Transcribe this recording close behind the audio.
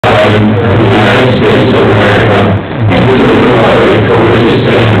flag of the United States of America, and to the republic for which it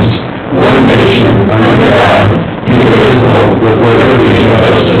stands, one nation, under God, indivisible, with liberty and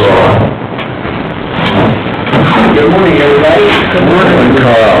justice for all. Good morning, everybody. Good morning,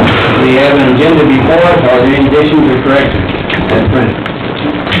 Carl. We have an agenda before us. Are there any additions or corrections? That's printed.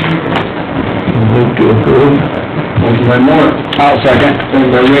 Move to approve. Motion by Moore. I'll second.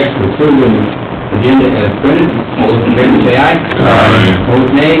 Second by Rick to approve the agenda as printed. All those in favor say aye. Aye.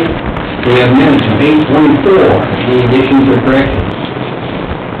 Opposed, nay. We have minutes of 8:24. Any additions or corrections?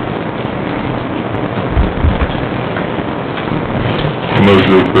 Move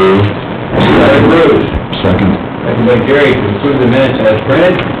to approve. Motion by Bruce. Second. Second by Jerry to approve the minutes as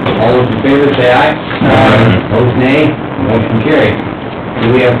printed. All those in favor say aye. Aye. Opposed, nay. Motion carried.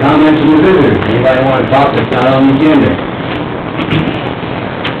 Do we have comments from the visitors? Anybody want to talk that's not on the agenda?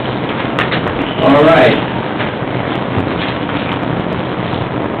 All right.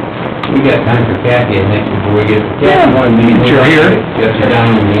 We got time for Kathy, I think, before we get... Kathy, one minute. You're here. Yes, you're down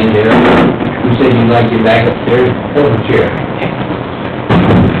on the end there. You said you'd like to get back upstairs? Pull the chair.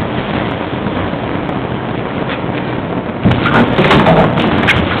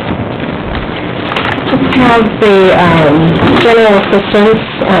 Have the general assistance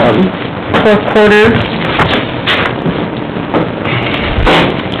fourth quarter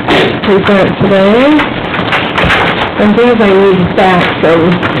present today. And these I need back from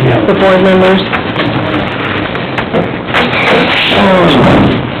the board members.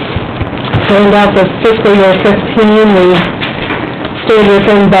 Found out the fiscal year 15, we stayed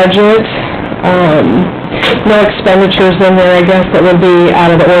within budget. No expenditures in there, I guess, that would be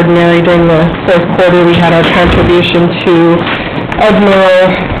out of the ordinary. During the fourth quarter, we had our contribution to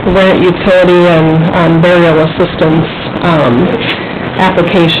rent, utility, and burial assistance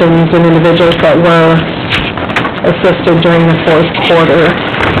applications and individuals that were assisted during the fourth quarter.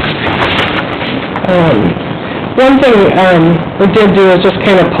 One thing we did do is just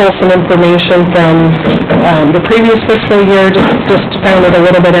kind of pull some information from the previous fiscal year, just found it a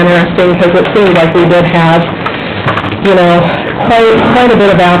little bit interesting because it seemed like we did have, you know, quite a bit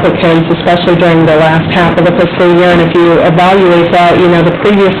of applicants, especially during the last half of the fiscal year. And if you evaluate that, you know, the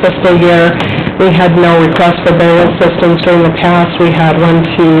previous fiscal year, we had no request for burial assistance. During the past, we had 1,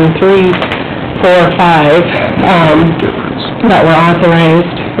 2, 3, 4, 5 that were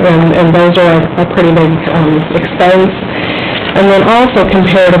authorized, and those are a pretty big expense. And then also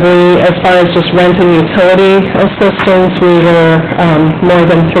comparatively, as far as just rent and utility assistance, we were more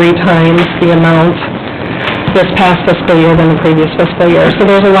than 3 times the amount this past fiscal year than the previous fiscal year. So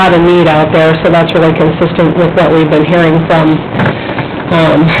there's a lot of need out there, so that's really consistent with what we've been hearing from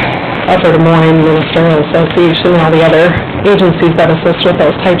Upper Des Moines Ministerial Association and all the other agencies that assist with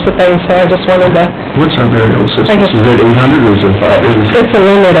those types of things. So I just wanted to... What's our burial assistance? Is it 800 or is it 5? It's a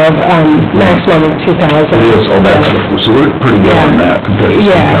limit of maximum of 2,000. It is, oh, that's, so we're pretty good on that compared to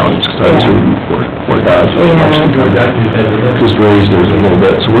some counties, because I was reading 4,000. Just raised theirs a little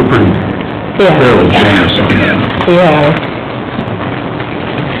bit, so we're pretty fairly generous on that.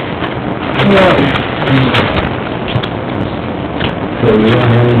 So you don't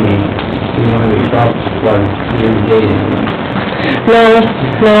have any problems irrigating? No,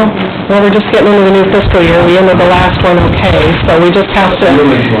 we're just getting into the new fiscal year. We ended the last one okay, so we just have to,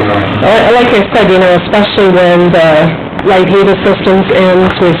 like I said, you know, especially when the light heat assistance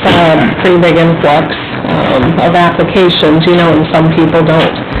ends, we saw a pretty big influx of applications, you know, and some people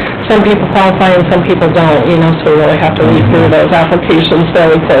qualify and some people don't, you know, so we really have to read through those applications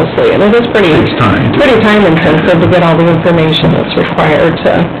very closely. And it is pretty time intensive to get all the information that's required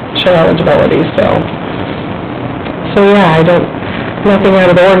to show eligibility, so yeah, nothing out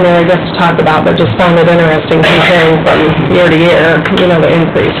of the ordinary, I guess, to talk about, but just found it interesting comparing from year to year, you know, the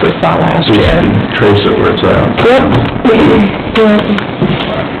increase we saw last year. Trace it where it's at. Yep.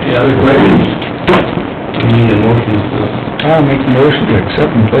 Any other questions? We need a motion to... I'll make the motion to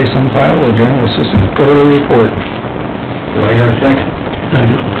accept and place on file the general assistance quarterly report. Do I hear a second?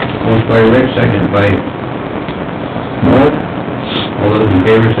 Motion by Rick, second by Moore. All those in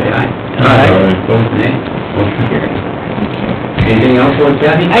favor say aye. Aye. Opposed, nay. Motion carried. Anything else for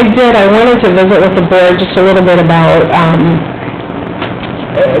Kathy? I did. I wanted to visit with the board just a little bit about,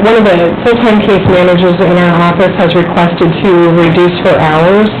 one of the full-time case managers in our office has requested to reduce her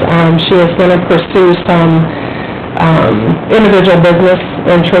hours. She is going to pursue some individual business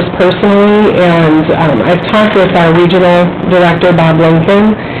interests personally, and I've talked with our regional director, Bob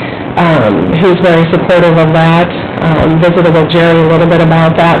Lincoln, who's very supportive of that. Visited with Jerry a little bit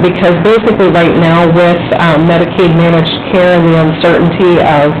about that, because basically right now with Medicaid managed care and the uncertainty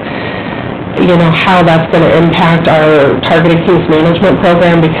of, you know, how that's gonna impact our targeted case management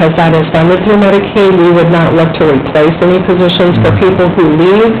program, because that is funded through Medicaid. We would not look to replace any positions for people who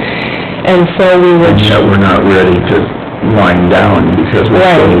leave, and so we would... And yet we're not ready to wind down because we're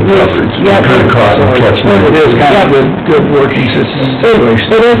Right, still in coverage. yep. We're kind of caught in catch. It is kind of a good working situation.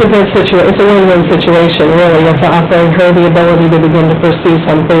 It is a good situation, it's a win-win situation, really. It's offering her the ability to begin to pursue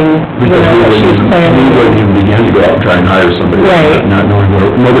something, you know, that she's planning. We wouldn't even begin to go out and try and hire somebody, Right. not knowing where,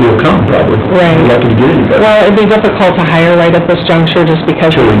 nobody will come probably. Right. We're lucky to get anybody. Well, it'd be difficult to hire right at this juncture just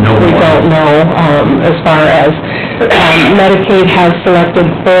because Till we know we more. don't know, as far as, Medicaid has selected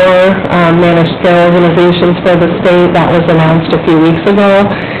 4, managed care organizations for the state. That was announced a few weeks ago,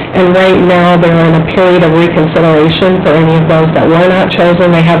 and right now they're in a period of reconsideration for any of those that were not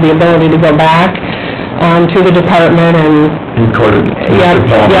chosen. They have the ability to go back, to the department and... In court, Yep, Mr.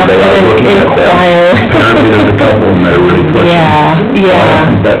 Palmer, yep, they are and looking at inquire. that. Apparently there's a couple of them that are really pushing.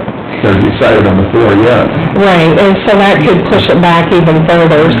 Yeah. That they're decided on the floor yet. Right, and so that could push it back even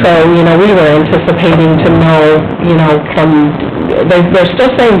further. So, you know, we were anticipating to know, you know, from, they're still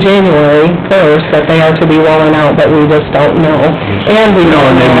saying January 1st that they are to be rolling out, but we just don't know. And we You know,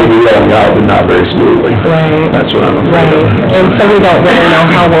 don't and they may know. be rolling out, but not very smoothly. Right. That's what I'm afraid Right, of. and so we don't really know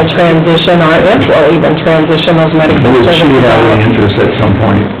how we'll transition, or if we'll even transition those medical Would services. she have out. any interest at some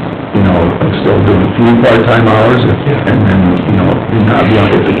point, you know, of still doing a few part-time hours, and then, you know, not be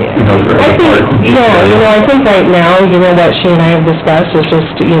on, you know, for I a think, part? yeah, you know, I think right now, you know, what she and I have discussed is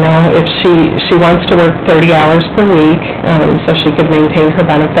just, you know, if she wants to work 30 hours per week, so she could maintain her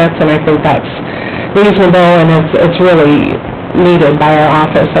benefits, and I think that's reasonable, and it's really needed by our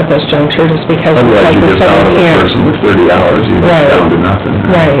office at this juncture, just because, Otherwise, like we you just said, out of we a can't. person with 30 hours, you're Right. down to nothing.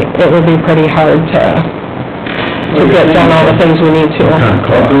 Right, it would be pretty hard to get done all the things we need to. Kind of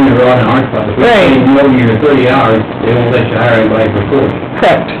caught. Doing it on our spot. If we Right. say more than your 30 hours, they won't let you hire anybody for 40.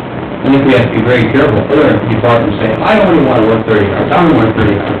 Correct. I think we have to be very careful. Other departments say, I only want to work 30 hours, I only want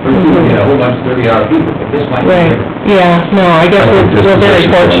 30 hours. First, we get a whole bunch of 30-hour people, but this might be Right, different. yeah, no, I guess I think this we're very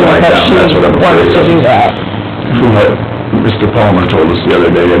position's fortunate going that down. she That's what I'm wants afraid to of. do that. From what Mr. Palmer told us the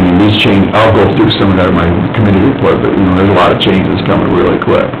other day, I mean, these change, I'll go through some of that in my committee report, but, you know, there's a lot of changes coming really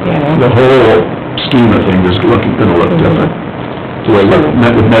quick. Yeah. The whole scheme of things is gonna look different. The way,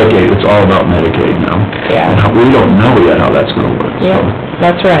 with Medicaid, it's all about Medicaid now. Yeah. And we don't know yet how that's gonna work, so. Yeah,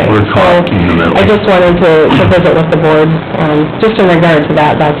 that's right. We're caught in the middle. I just wanted to visit with the board, just in regard to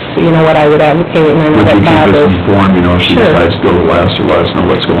that, that's, you know, what I would advocate, and I know Would that you keep Bob us is... informed, you know, if she Sure. decides to go to last, or let us know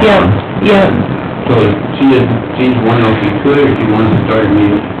what's going Yeah, on? yeah. So she's wondering if she could, or she wants to start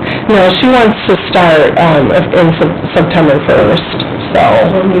immediately. No, she wants to start, in September 1st, so...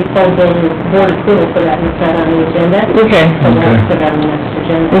 When we pull the board approval for that, it's not on the agenda. Okay. So we'll have to put it on the next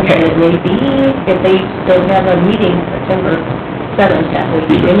agenda. Okay. And it may be, if they have a meeting September 7th that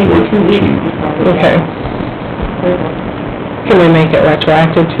week, they may be 2 weeks before we Okay. have approval. Can we make it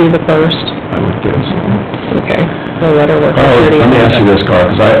retroactive to the 1st? I would guess. Okay, we'll let her work Carl, for 30 let me hours. ask you this, Carl,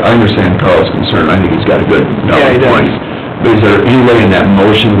 because I understand Carl's concern, I think he's got a good valid point. But is there any way in that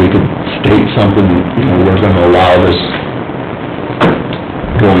motion we could state something, you know, we're gonna allow this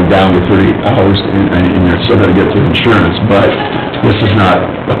going down to 30 hours, and you're still gonna get to insurance, but this is not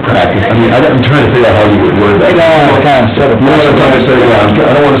a practice, I mean, I'm trying to figure out how you would word that. You know what I'm trying to say, yeah,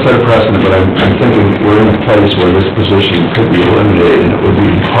 I don't wanna set a precedent, but I'm thinking we're in a place where this position could be eliminated, and it would be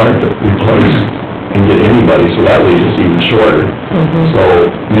hard to replace and get anybody, so that leaves us even shorter. So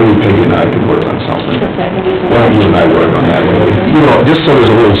maybe Peggy and I could work on something. Why don't you and I work on that, you know, just so there's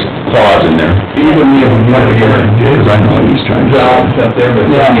a little clause in there. Even if you want to hear Because I know he's trying to... jobs up there, but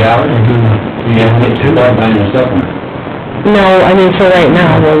 30 hours, you have to get two part-time and supplement. No, I mean, for right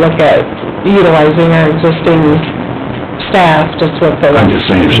now, we'll look at utilizing our existing staff, just with the... I'm just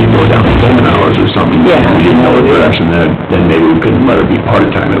saying, if she go down to 7 hours or something, Yeah. we didn't know the direction, then maybe we couldn't let her be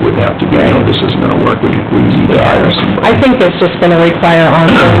part-time, it would have to be, you know, this isn't gonna work, we need to hire somebody. I think it's just gonna require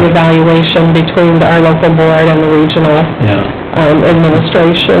ongoing evaluation between our local board and the regional,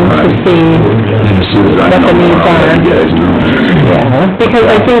 administration to Right. see, And as soon as I what know the more, needs I'll let are. you guys know. yeah, because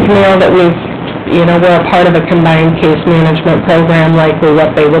I think now that we've, you know, we're a part of a combined case management program, likely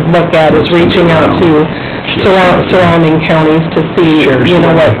what they would look at is reaching out to surrounding counties to see, you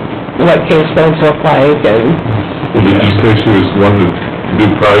know, what caseloads look like, and Well, did you say she was wanting to do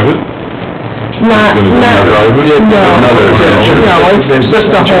private? not, no, it's just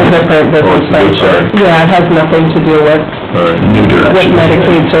a whole different business venture. Yeah, it has nothing to do with New direction.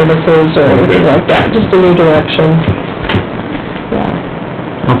 Medicaid services or anything like that, just a new direction.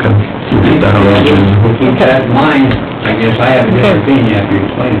 Yeah. Okay. We'll get that on the agenda. We'll keep that in mind. I guess I have a different opinion after you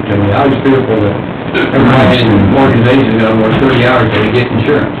explain it to me. I was fearful that Everybody in the organization's gonna work 30 hours to get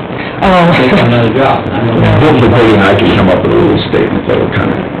insurance. Oh. Take on another job. Hopefully, Peggy and I can come up with a little statement that will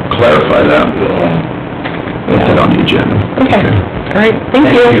kind of clarify that. We'll put it on the agenda. Okay, all right, thank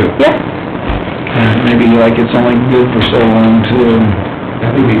Thank you. you. Yeah. Maybe like it's only good for so long too,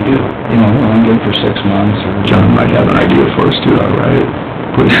 I think we do. you know, only good for 6 months or... John might have an idea for us too, all right?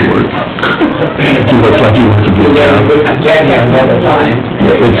 Pretty short. He looks like he wants to be a Yeah, town. another time.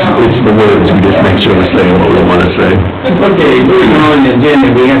 It's the words, we just make sure we're saying what we want to say. Okay, moving on the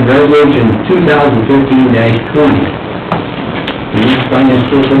agenda, we have resolution 2015-20. Can you explain this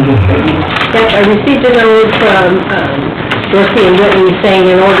to us, Peggy? Yes, I received a note from, Dorothy and Whitney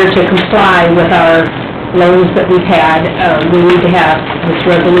saying in order to comply with our loans that we've had, we need to have this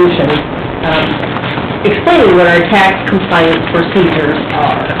resolution, explaining what our tax compliance procedures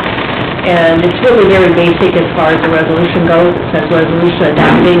are. And it's really very basic as far as the resolution goes. It says resolution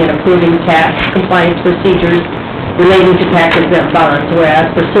adopting and approving tax compliance procedures relating to tax exempt bonds, whereas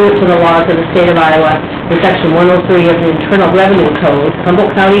pursuant to the laws of the state of Iowa, in section 103 of the Internal Revenue Code,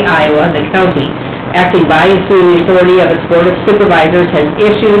 Humboldt County, Iowa, the county, acting by and through the authority of its Board of Supervisors, has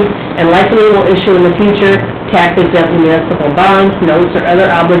issued and likely will issue in the future tax exempt municipal bonds, notes, or other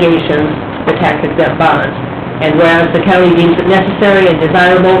obligations for tax exempt bonds. And whereas the county deems it necessary and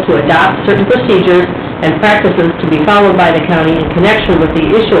desirable to adopt certain procedures and practices to be followed by the county in connection with the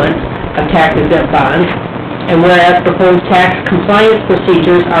issuance of tax exempt bonds, and whereas proposed tax compliance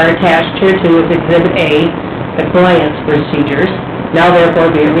procedures are attached hereto as Exhibit A, the compliance procedures, now therefore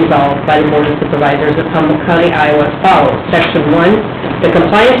be it resolved by the Board of Supervisors of Humboldt County, Iowa as follows. Section 1, the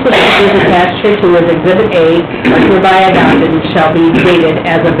compliance procedures attached hereto as Exhibit A are hereby adopted and shall be dated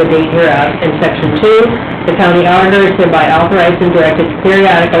as of the date hereof. And Section 2, the county auditor is hereby authorized and directed to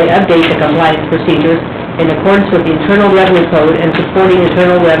periodically update the compliance procedures in accordance with the Internal Revenue Code and supporting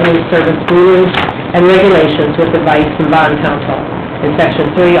Internal Revenue Service rulings and regulations with advice from bond counsel. In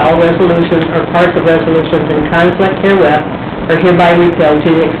Section 3, all resolutions or parts of resolutions in conflict herewith are hereby repealed to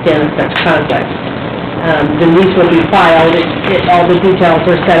the extent of such conflict. Then these will be filed, all the details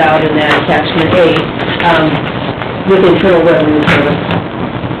are set out in that attachment A, with Internal Revenue Service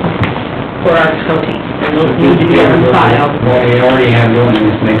for our county. And those need to be on file. Well, we already have one, and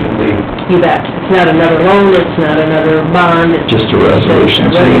this makes it legal. You bet. It's not another loan, it's not another bond, it's Just a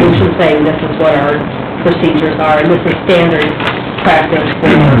resolution. a resolution saying this is what our procedures are, and this is standard practice for,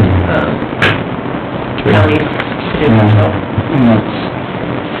 counties to do so.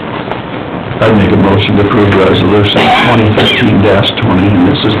 I'd make a motion to approve resolution 2015-20, and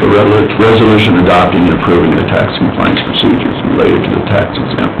this is the resolution adopting and approving the tax compliance procedures related to the tax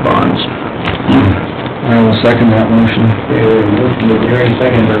exempt bonds. I will second that motion. Okay, we have a motion by Jerry,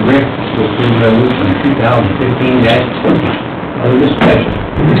 second by Rick, to approve resolution 2015-20. Other discussion?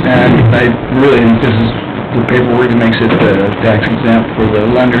 I really think this is the paperwork that makes it tax exempt for the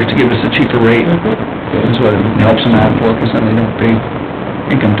lenders to give us a cheaper rate. That's what helps them out for, because then they don't pay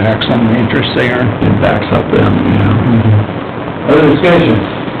income tax on the interest they earn. It backs up them, Other discussion?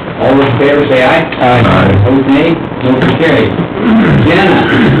 All those in favor say aye. Aye. Opposed, nay. Motion carried. Jana,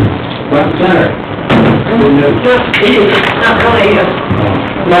 front center. Not really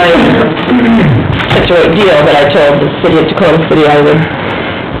my such a big deal, but I told the city of Tacoma City I would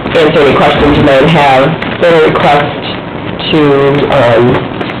answer any questions you might have. Their request to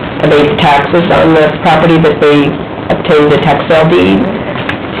abate taxes on the property that they obtained a tax sale deed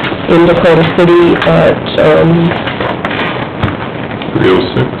in Dakota City at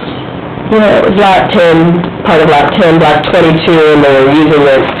 306. yeah, it was lot 10, part of lot 10, block 22, and they were using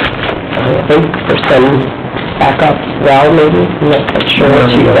it, I think, for some backup well, maybe. I'm not quite sure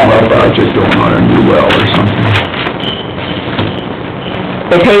what you Well, project going on a new well or something.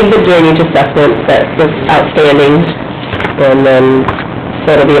 They paid the drainage assessment that was outstanding, and then,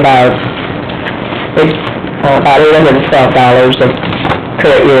 so it'll be about $812 of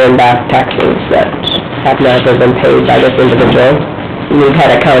current year and back taxes that have never been paid by this individual. We've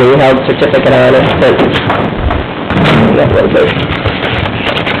had a county-held certificate on it since, what was it?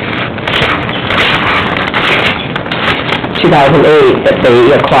 2008 that they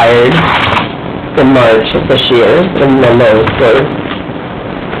acquired in March of this year, and then those were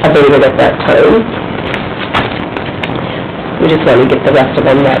abated at that time. We just want to get the rest of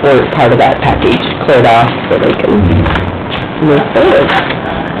them that weren't part of that package cleared off so they can move forward.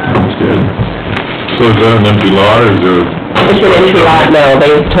 Sounds good. So is that an empty lot, or is there? It's an empty lot now.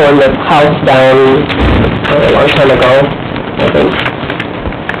 They torn the house down a long time ago, I think.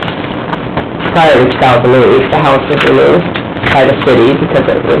 Prior to 2008, the house was removed by the city because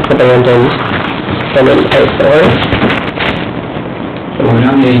it was abandoned and in eyesore. So we're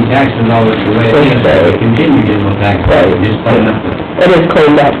not getting taxes all the way, we continue getting no taxes, just clean up the... It is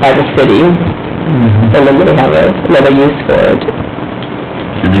cleaned up by the city, and then they have another use for it.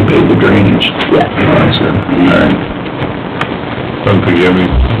 And they paid the drainage. Yes. Oh, that's good. All right. I don't think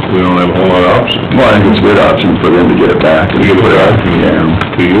we don't have a whole lot of options. Well, I think it's a good option for them to get it back. To get it back, Yeah.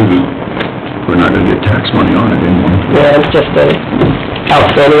 to use it. We're not gonna get tax money on it anymore. Yeah, it's just a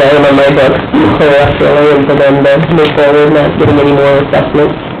outstanding item on my book, clear up really, and for them to move forward, not getting any more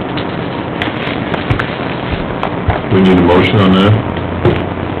assessments. We need a motion on that?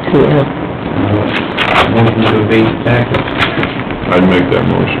 Yeah. Motion to abate the taxes. I'd make that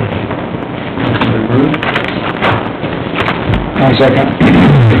motion. Bruce? I'll second.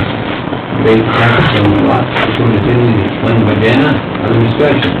 Abate the taxes on the lot, between the city, explained by Dana, other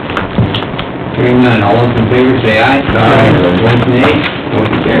discussion. Hearing none, all those in favor say aye. Aye. Opposed, nay.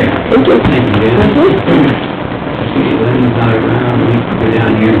 Motion carried. Thank you. Thank you, Dana. See, Lynn's not around, we can go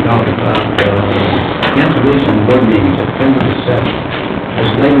down here and talk about, cancellation board meeting, September the 7th.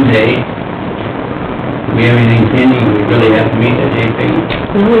 That's Labor Day. Do we have anything pending, we really have to meet that day, Peggy?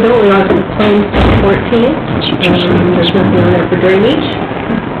 No, we don't, we are going to claim 14th. There's nothing on there for drainage.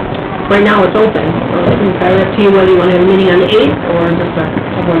 Right now, it's open, so it's entirely up to you whether you want to have a meeting on the 8th, or just a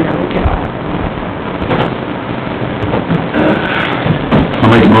one that we get off. I'll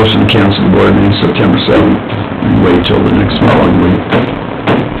make a motion to cancel the board meeting September 7th and wait till the next following week.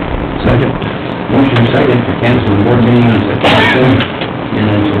 Second. Motion second to cancel the board meeting on September 7th, and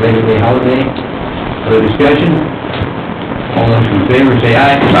then it's a Labor Day holiday. Other discussion? All those in favor say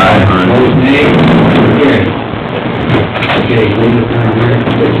aye. Aye. Opposed, nay. Motion carried. Okay, leave it down here.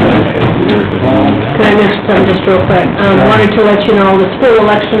 Can I mention something just real quick? Wanted to let you know, the school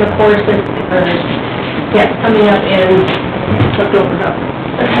election, of course, is, coming up in September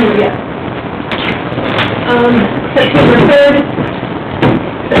 3rd,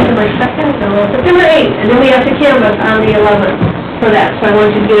 September 2nd, no, September 8th, and then we have to canvass on the 11th for that, so I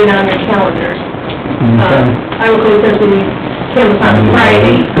wanted you to get it on your calendars. I will go since we canvass on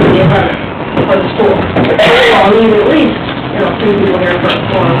Friday, the 11th, for the school. So I'll need at least, 3 people here for a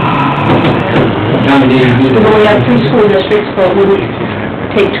forum. How many days do We that? only have 3 school districts, so it wouldn't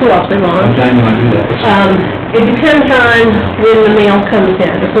take too awfully long. What time do you want to do that? It depends on when the mail comes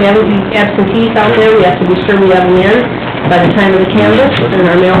in. If we have any absentees out there, we have to be sure we have them in by the time of the canvass, and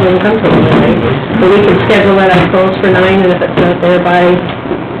our mail doesn't come till midnight. But we can schedule that, I suppose, for 9, and if it's not there by,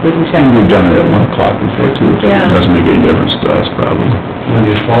 we can check. We've done it at 1 o'clock before too. Yeah. It doesn't make any difference to us probably. Want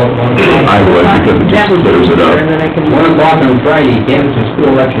to just call it 1 o'clock? I would, because it just clears it up. And then I can... 1 o'clock on Friday, canvass the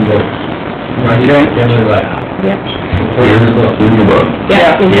school election vote. Right here, September 11th. Yep. Here's the book. In the book.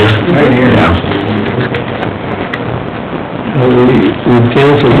 Yeah. Right here. Yeah. We've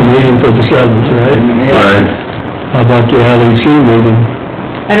canceled the meeting for the 7th, right? Right. How about the LEC meeting?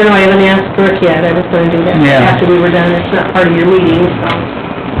 I don't know, I haven't asked Brooke yet. I was going to do that after we were done. It's not part of your meeting, so...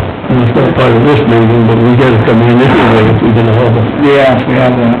 Well, it's not part of this meeting, but we gotta come in anyway if we're gonna have it. Yeah, we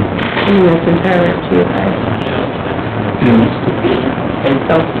have that. It's entirely up to you guys.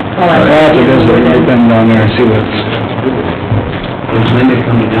 So, all I... Well, after this, I've been down there and see what's... Is Linda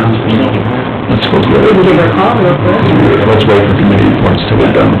coming down? Let's go We through can it. give her a call real quick. Let's wait for committee reports till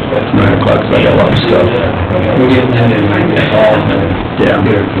we're done. It's 9 o'clock, so I got a lot of stuff. We get that in, like, all, Yeah.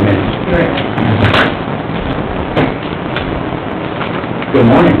 get her committee. Right. Good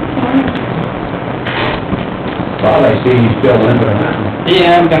morning. Well, I see you still limping around.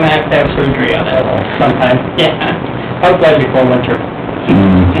 Yeah, I'm gonna have to have surgery on it sometime, yeah. I was glad before winter.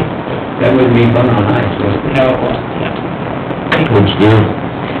 That wouldn't be fun on ice, would it? No, it wasn't, yeah. What'd you do?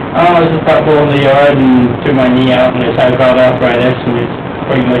 I was just out in the yard and threw my knee out and I got arthritis and it's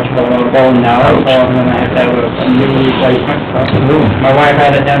pretty much bone now, so I'm gonna have to have a knee replacement. So, my wife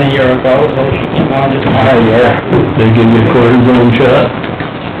had it done a year ago, so she came on just about a year. They give you a cortisone shot?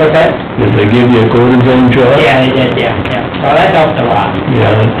 What's that? Did they give you a cortisone shot? Yeah, they did, yeah. Well, that helped a lot.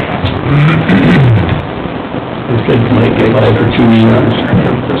 Yeah. They said you might get by for 2 years.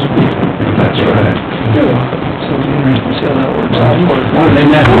 That's right. So it's interesting to see how that works out. Well, then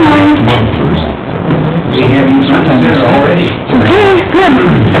that's... We have you something there already. Okay, good.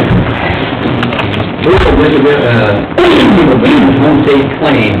 Home state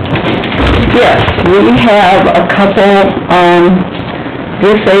claim. Yes, we have a couple,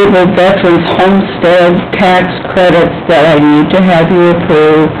 disabled veterans homestead tax credits that I need to have you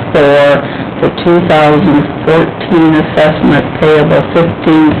approve for the 2014 assessment payable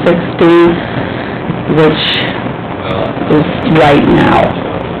 15/16, which is right now.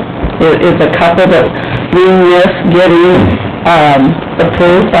 It's a couple that we missed getting,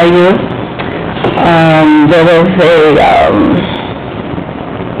 approved by you. There was a,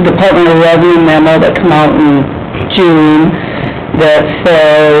 Department of Revenue memo that come out in June that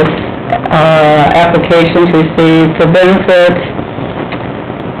says, applications received for benefits,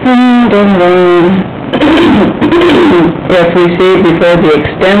 if received before the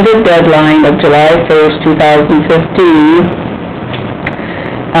extended deadline of July 1st, 2015,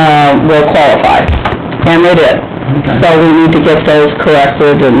 will qualify. And they did. So we need to get those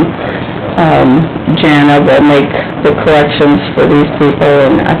corrected, and Jana will make the corrections for these people,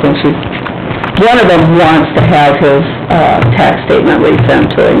 and I think one of them wants to have his tax statement resent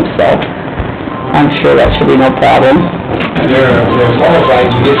to him, so I'm sure that should be no problem. They're qualified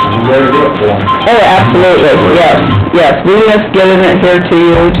to get, you better do it for them. Oh, absolutely, yes. We just getting it here to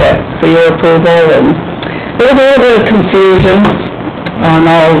you for your approval, and there's a little bit of confusion on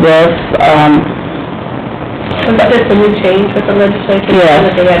all of this. Was this a new change with the legislature? Yes.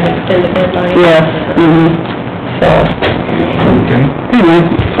 That they had an extended deadline? Yes, so, Okay. anyway,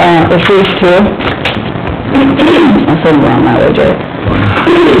 it's these two. I'll send them around that way, Jay.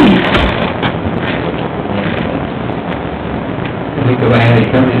 I think if I had it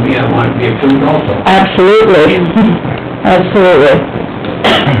coming to me, I want it to be approved also. Absolutely, absolutely.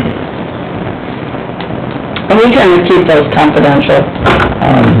 And we kind of keep those confidential.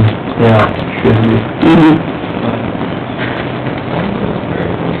 Yeah, should be.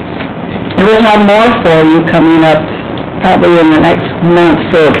 And we'll have more for you coming up probably in the next month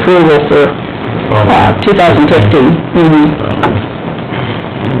for approval for 2015.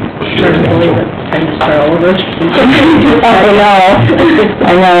 Sure, I believe it. Time to start over. I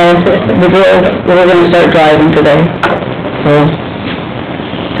know. We're gonna start driving today, so.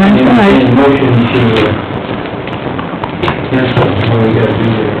 Time flies. Motion to, cancel, what we gotta do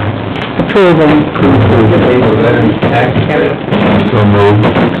there. Approval. Table veterans tax credit. So moved.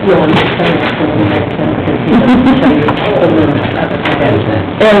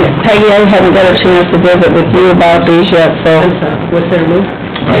 And Peggy, I haven't got a chance to visit with you about these yet, so. Was there a move?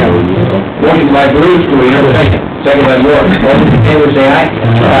 Motion by Bruce, do we have a second? Second by Moore. All in favor, say aye.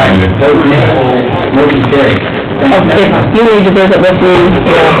 Aye. Opposed, nay. Motion carried. Okay, you need to visit with me.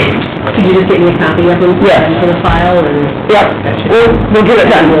 Could you just get me a copy of them? Yes. For the file, and... Yep, we'll get it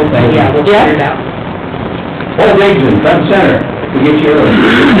done. Yeah, we'll figure it out. Oh, Jason, front center, we get you early.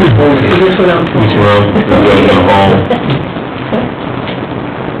 This one out.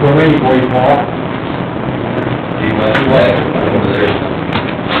 We're ready for you, Paul.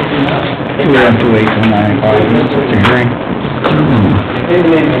 We have to wait till 9 o'clock, that's what you're hearing.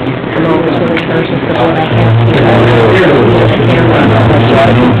 Come over to the church and stuff like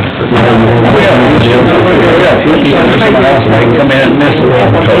Come in and miss it.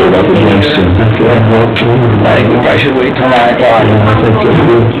 I think I should wait till 9 o'clock.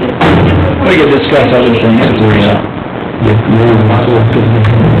 We can discuss other things.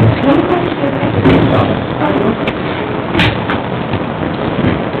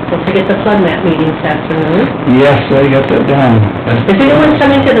 Don't forget the flood map meeting this afternoon. Yes, I got that down. Is anyone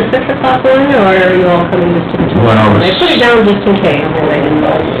coming to the 6 o'clock one, or are you all coming just to the 2? I put it down just in case, and I didn't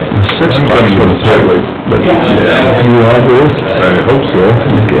know. 6 o'clock's for the sideways, but, yeah. You all do it? I hope so.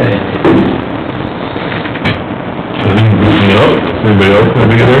 Okay. Anybody else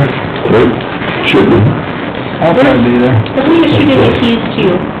gonna be there? Nope. Should be. I'll probably be there. Have we issued any keys to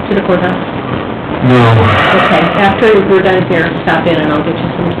you, to the courthouse? No. Okay, after we're done here, stop in and I'll get you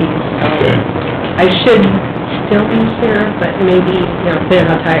some keys. Okay. I should still be here, but maybe, depending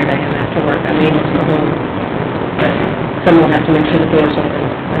how tired I am after work, I may just go home. But someone will have to make sure the door's open.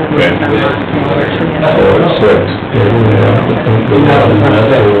 Okay. Oh, it's 6.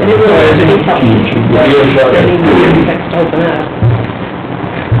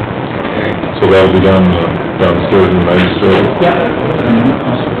 So that'll be done downstairs in the magistrate? Yep.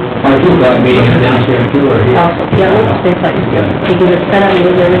 Our two meeting is downstairs too, or here? Yeah, same place. You can just set up and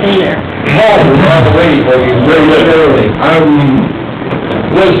leave everything there. Paul, we're on the way for you, very early.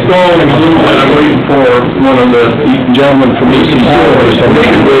 Was stalling a little bit, I'm waiting for one of the gentlemen from East Shore, so we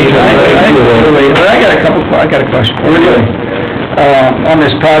can wait. I got a question. We're doing, on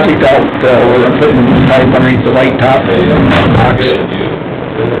this project out, where I'm putting the pipe underneath the light top box.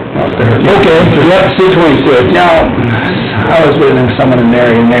 Okay, so that's C-26. Now, I was with someone in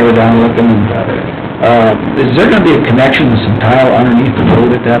there, and they were down looking, is there gonna be a connection to some tile underneath the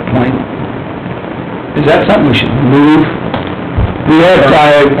road at that point? Is that something we should move? We have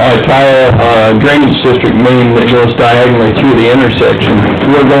tile drainage district main that goes diagonally through the intersection.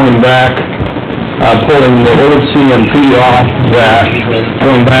 We're going back, pulling the old CMP off that,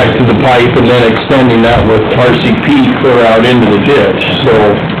 going back to the pipe and then extending that with RCP clear out into the ditch. So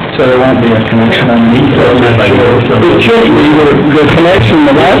so there won't be a connection underneath it. It should be, the connection,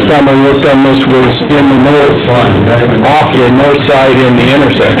 the last time I looked on this was in the north, off the north side in the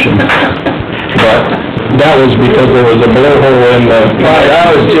intersection. But that was because there was a blowhole in the...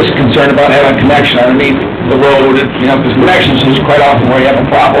 I was just concerned about having a connection underneath the road, you know, because connections is quite often where you have a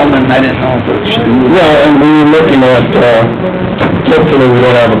problem, and I didn't know if it should be moved. Well, and we were looking at, hopefully we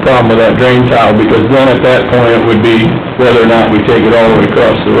won't have a problem with that drain tile, because then at that point it would be whether or not we take it all the way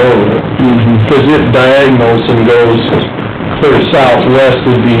across the road. Because it diagonals and goes clear southwest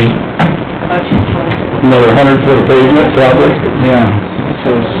would be another 100 foot of pavement probably. Yeah.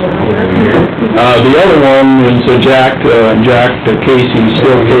 The other one is Jack casing,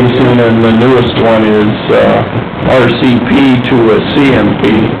 steel casing, and the newest one is, RCP to a CMP.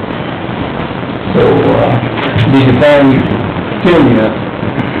 So, did you find Tim yet?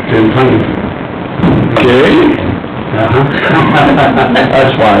 Didn't find it. Okay.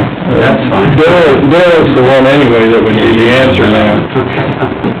 That's fine. That's fine. Daryl's the one anyway that would be the answer now.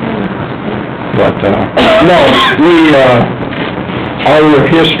 But, no, our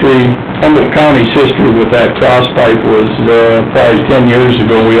history, Humboldt County's history with that cross pipe was, probably 10 years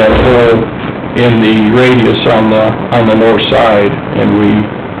ago, we had a hole in the radius on the north side, and we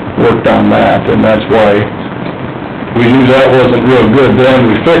worked on that, and that's why we knew that wasn't real good then.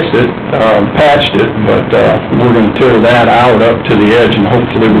 We fixed it, patched it, but, we're gonna tear that out up to the edge, and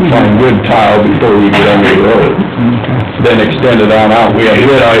hopefully we find wood tile before we get under the road. Then extend it on out. We have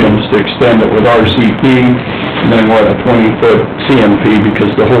wood items to extend it with RCP, and then what, a 20-foot CMP,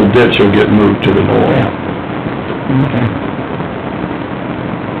 because the whole ditch will get moved to the north.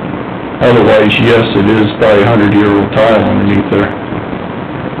 Otherwise, yes, it is probably 100-year-old tile underneath there.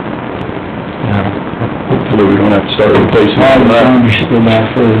 Hopefully, we don't have to start replacing all of that. We should go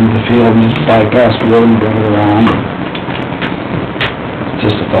back further into the field and just bypass the road and bring it around.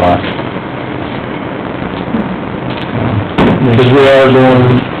 Just a thought. Because we are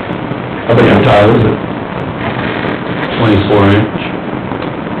going, how big a tile is it? 24 inch.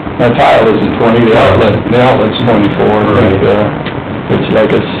 That tile isn't 20, the outlet's 24, but, it's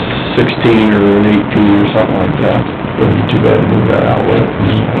like a 16 or an 18 or something like that. Wouldn't be too bad to move that outlet.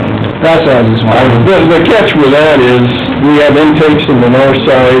 That's what I was just wondering. The catch with that is, we have intakes on the north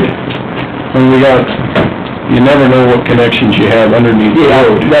side, and you never know what connections you have underneath the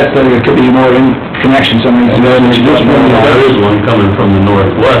road. That's, there could be more connections underneath. And then there's just There is one coming from the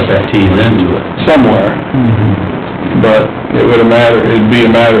northwest that tees into it. somewhere. But it'd be a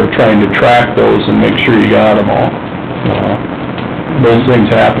matter of trying to track those and make sure you got them all. Those things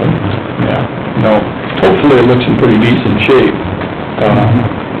happen, yeah. No, hopefully it looks in pretty decent shape.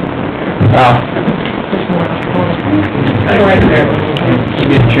 Right there.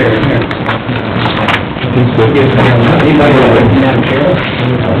 Get a chair here. Anybody want to have a chair?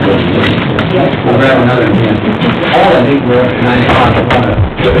 We'll grab another. I think we're at 9 o'clock.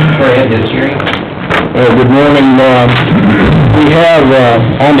 Go ahead, this hearing. Good morning. We have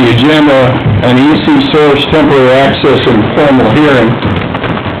on the agenda an EC Source temporary access and formal hearing.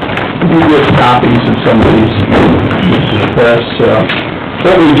 We get copies of some of these.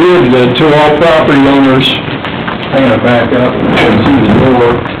 What we did to all property owners, I'm gonna back up and see the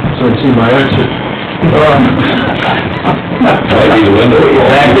door so I can see my exit. Maybe the window.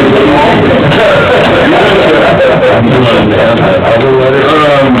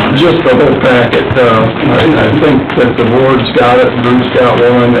 Just the whole packet. I think that the board's got it, Bruce got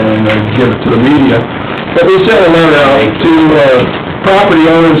one, and give it to the media. But we sent a letter out to property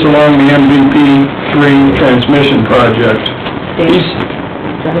owners along the MVP 3 transmission project.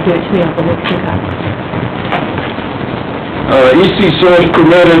 That'll give it to me, I'll go look at EC Source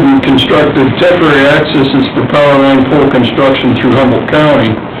permitted and constructed temporary accesses for power line pole construction through Humboldt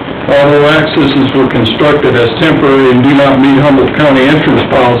County. Although accesses were constructed as temporary and do not meet Humboldt County entrance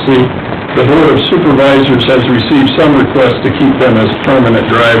policy, the Board of Supervisors has received some requests to keep them as permanent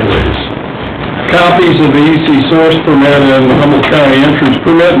driveways. Copies of the EC Source permit and the Humboldt County entrance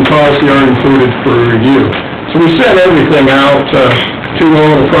permit and policy are included for review. So we sent everything out to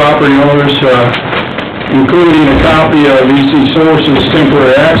all the property owners, including a copy of EC Source's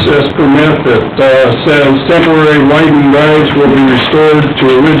temporary access permit that says temporary widened drives will be restored to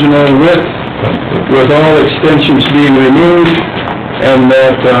original width with all extensions being removed, and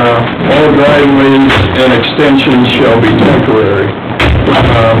that all driveways and extensions shall be temporary.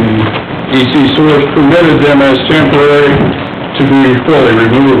 EC Source permitted them as temporary to be fully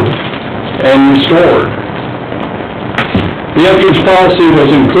removed and restored. The entrance policy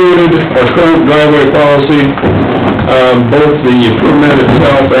was included, our current driveway policy, both the permit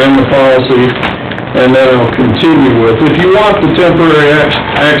itself and the policy, and then I'll continue with, if you want the temporary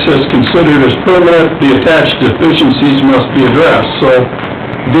access considered as permanent, the attached deficiencies must be addressed. So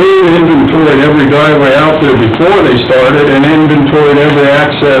Dave inventoried every driveway out there before they started, and inventoried every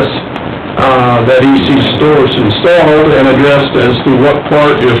access that EC Stores installed, and addressed as to what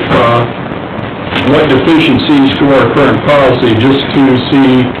part, if what deficiencies to our current policy, just to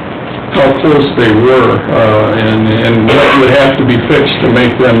see how close they were, and what would have to be fixed to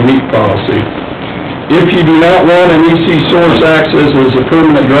make them meet policy. If you do not want an EC Source access as a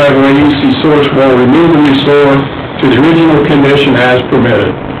permanent driveway, EC Source will remove and restore to the original condition as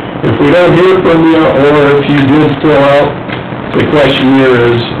permitted. If we don't hear from you, or if you did fill out the questionnaire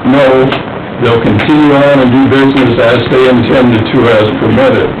as no, they'll continue on and do business as they intended to as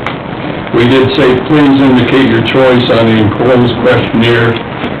permitted. We did say, please indicate your choice on the enclosed questionnaire,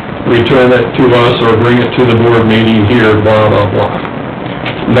 return it to us, or bring it to the board meeting here, blah, blah, blah.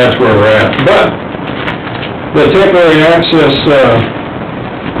 And that's where we're at. But the temporary access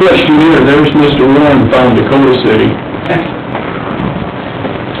questionnaire, there's Mr. Warren from Dakota City.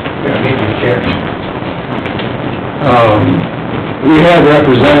 We have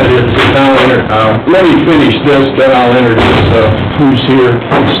representatives that now let me finish this, then I'll introduce who's here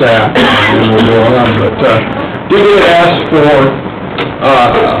from staff, and we'll go on. But did get asked for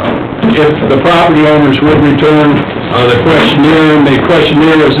if the property owners would return the questionnaire, and the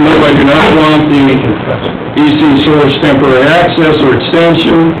questionnaire is, no, I do not want the EC Source temporary access or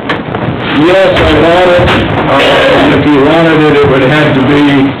extension. Yes, I want it, and if you wanted it, it would have to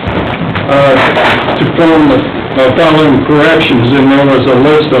be to form the following corrections, and there was a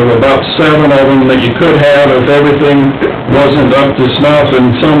list of about 7 of them that you could have if everything wasn't up to snuff,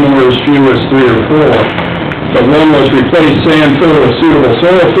 and some were as few as 3 or 4. But one was replace sand fill with suitable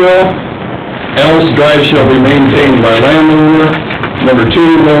soil fill, else drive shall be maintained by landowner. Number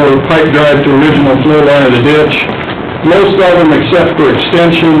 2, lower pipe drive to original flow line of the ditch. Most of them, except for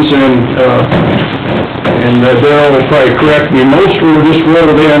extensions, and Darrell will probably correct me, most were just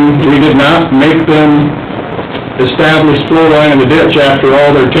rolled in. We did not make them establish flow line in the ditch after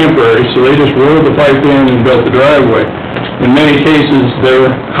all their temporary, so they just rolled the pipe in and built the driveway. In many cases,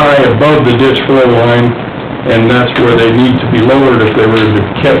 they're high above the ditch flow line, and that's where they need to be lowered if they were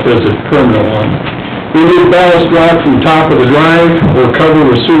kept as a permanent one. Remove ballast rock from top of the drive or cover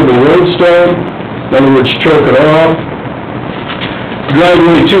with suitable roadstone, in other words, choke it off.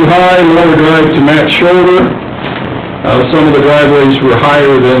 Driveway too high, lower drive to match shoulder. Some of the driveways were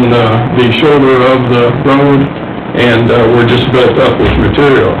higher than the shoulder of the road, and were just built up with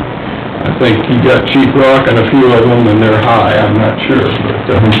material. I think you got cheap rock on a few of them, and they're high, I'm not sure.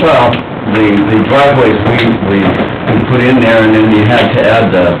 But, well, the driveways we put in there, and then you had to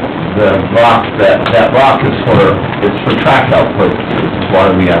add the rock. That rock is for track output, which is why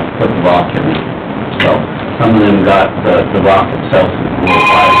we have to put the rock in. So some of them got the rock itself is a little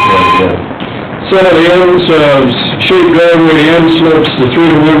high where it is. Some of the ends, shaped driveway end slopes to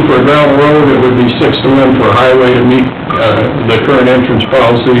 3-to-1 for a gravel road. It would be 6-to-1 for a highway to meet the current entrance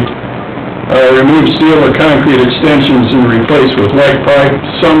policy. Remove steel or concrete extensions and replace with light pipe.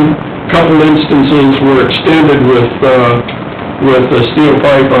 Some couple instances were extended with a steel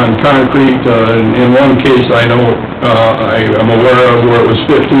pipe on concrete. In one case, I know I'm aware of where it was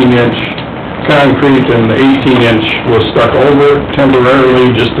 15-inch concrete, and the 18-inch was stuck over it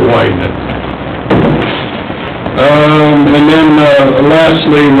temporarily just to widen it. And then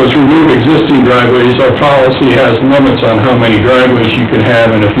lastly was remove existing driveways. Our policy has limits on how many driveways you can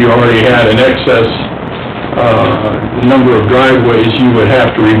have, and if you already had an excess number of driveways, you would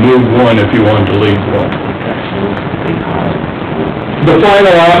have to remove one if you wanted to leave one. The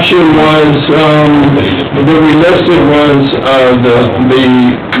final option was, that we listed was, we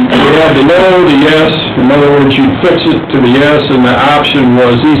had the no, the yes. In other words, you'd fix it to the yes, and the option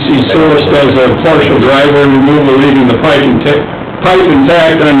was EC Source does a partial driveway removal, leaving the pipe intact,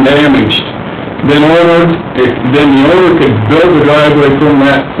 undamaged. Then the owner could build the driveway from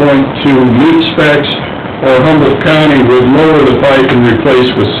that point to meet specs, or Humboldt County would lower the pipe and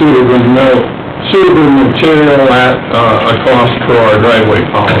replace with suitable material at a cost for our driveway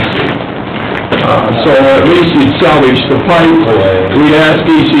policy. So at least you'd salvage the pipe. We'd ask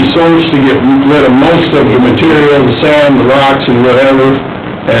EC Source to get rid of most of the material, the sand, the rocks, and whatever,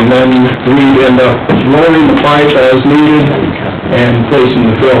 and then we'd end up lowering the pipe as needed and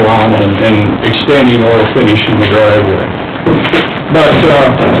placing the fill on and extending or finishing the driveway. But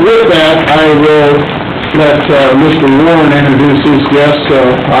with that, I will let Mr. Warren introduce his guests.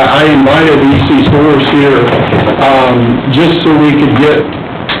 I invited EC Source here just so we could get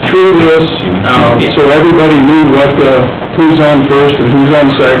through this, so everybody knew what the who's on first and who's on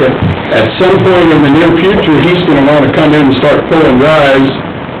second. At some point in the near future, he's gonna wanna come in and start pulling guys,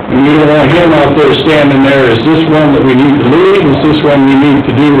 and you don't want him out there standing there, is this one that we need to lead, is this one we need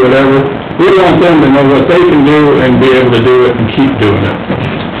to do whatever? We want them to know what they can do and be able to do it and keep doing it.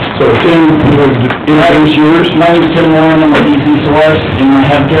 So Tim, you would introduce yours? My name's Tim Warren, I'm with EC Source, and I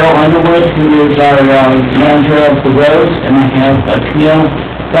have Daryl Underwood, who is our manager of the roads, and I have Camille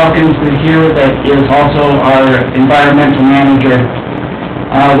Dawkins here that is also our environmental manager.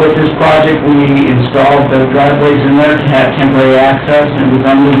 With this project, we installed the driveways in there to have temporary access, and it was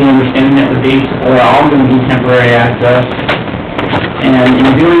under the understanding that these are all going to be temporary access. And in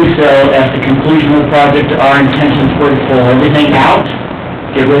doing so, at the conclusion of the project, our intentions were to pull everything out,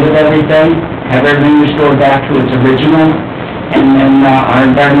 get rid of everything, have everything restored back to its original, and then our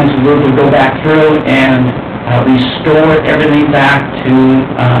environmental group would go back through and restore everything back to,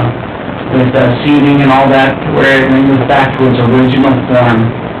 with seeding and all that, to where everything was back to its original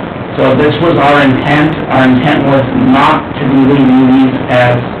form. So this was our intent. Our intent was not to be leaving these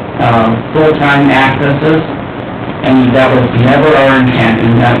as full-time accesses, and that was never our intent,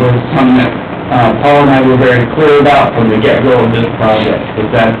 and that was something that Paul and I were very clear about from the get-go of this project, is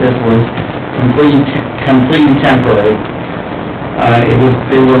that this was completely temporary.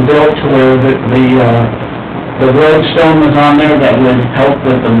 They were built to where the roadstone was on there that would help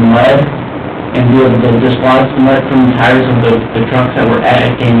with the mud and be able to dislodge the mud from the tires of the trucks that were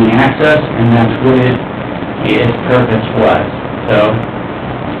gaining access, and that's what its purpose was. So,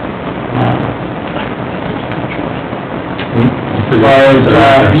 as far as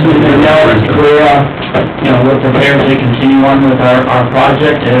anything else, we're prepared to continue on with our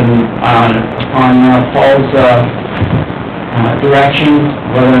project, and on Paul's direction,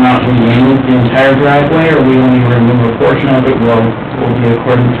 whether or not we remove the entire driveway or we only remove a portion of it will be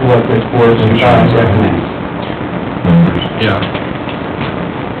according to what this board recommends. Yeah.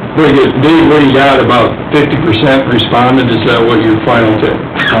 Very good. Dave, what do you got, about 50% responded, is that what your final tip?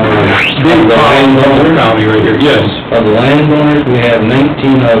 Dave, Humboldt County right here, yes. Of the landowners, we have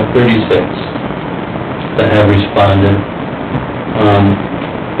 19 out of 36 that have responded.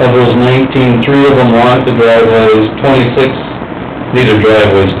 Of those 19, 3 of them want the driveways, 26 need a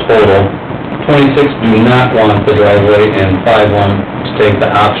driveways total. 26 do not want the driveway, and 5 want to take the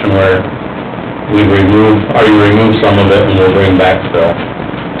option where we remove some of it and we'll bring back fill,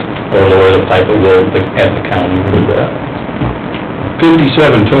 or lower the pipe at the county to do that.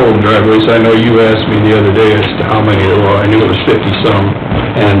 57 total driveways. I know you asked me the other day as to how many there were. I knew it was 50-some.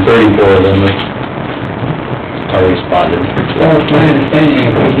 And 34 of them are responded. Well, it's my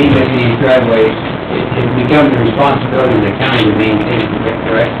understanding, if we deem it these driveways, it becomes the responsibility of the county to maintain, is that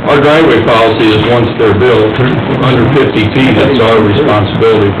correct? Our driveway policy is once they're built, under 50 feet, it's our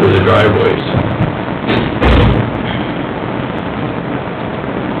responsibility for the driveways.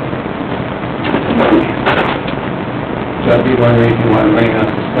 So I'd be wondering if you want to bring up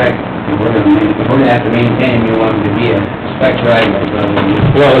the spec, and we're gonna have to maintain, you want them to be a spec driveway, rather than...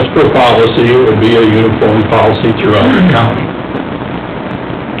 Well, it's per policy, it would be a uniform policy throughout the county.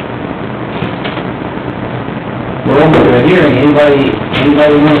 We're open to hearing, anybody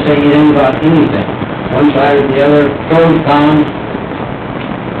want to say anything about anything? One side or the other, pros, cons?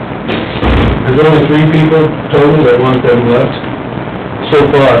 There's only 3 people total that want them left so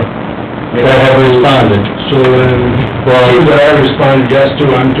far. That have responded. So then, well, that I responded yes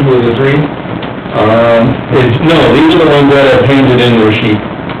to, I'm 2 of the 3. No, these are the ones that have handed in their sheet.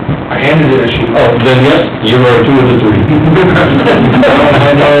 I handed it a sheet. Oh, then yes, you are 2 of the 3.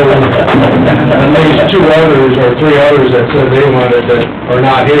 I know, at least 2 others, or 3 others that said they wanted that are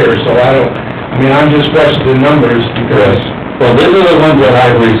not here, so I'm just questioning numbers because... Well, these are the ones that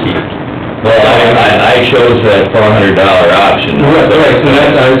I've received. Well, I chose that $400 option. Right, so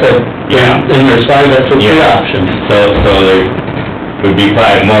that's, I said, Yeah. and there's 5 that took the option. So there would be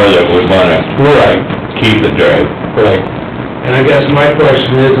 5 more that would wanna keep the drive. Right. And I guess my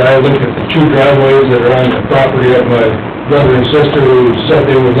question is, I look at the 2 driveways that are on the property of my brother and sister who said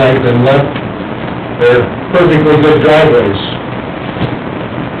they would like them left. They're perfectly good driveways.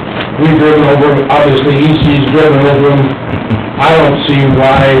 We've driven over them, obviously EC's driven over them. I don't see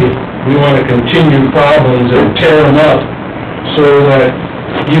why we want to continue problems and tear them up so that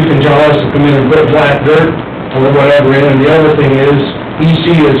you can tell us to come in and put black dirt or whatever in. And the other thing is,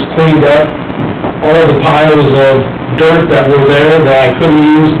 EC has cleaned up all the piles of dirt that were there that I couldn't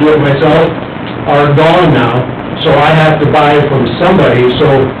use to do it myself are gone now, so I have to buy from somebody. So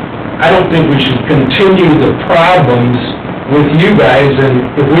I don't think we should continue the problems with you guys, and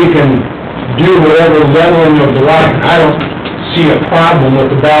if we can do whatever leveling of the lot, I don't see a problem with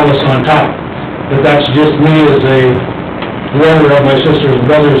the ballast on top. But that's just me as a wonder of my sisters and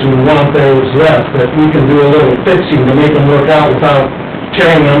brothers who want those left, that we can do a little fixing to make them work out without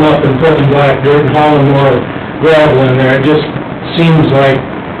tearing them up and putting black dirt and hauling more gravel in there. It just seems like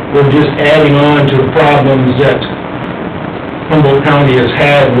we're just adding on to the problems that Humboldt County has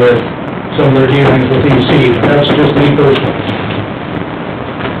had with some of their dealings with EC. That's just me personally.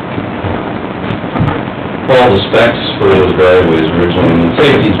 All the specs for those driveways originally, and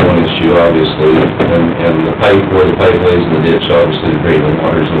safety's one issue, obviously, and the pipe, where the pipe lays in the ditch, obviously, the grading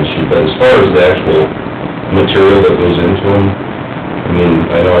water is an issue, but as far as the actual material that goes into them, I mean,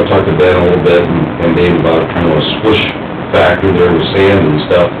 I know I talked to Ben a little bit, and Dave about, a squish factor there with sand and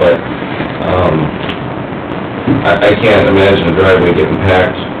stuff, but, I can't imagine a driveway getting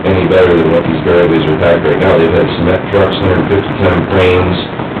packed any better than what these driveways are packed right now. They've had cement trucks, 150-ton cranes,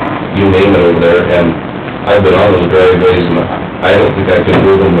 you name it over there, and I've been on those driveways, and I don't think I could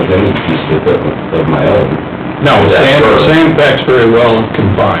move them with any piece of equipment of my own. No, sand packs very well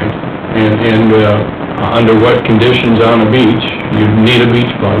confined, and under what conditions on a beach, you need a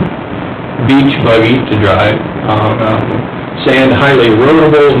beach buggy to drive. Sand highly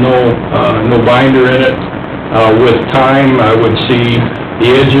erodible, no binder in it. With time, I would see the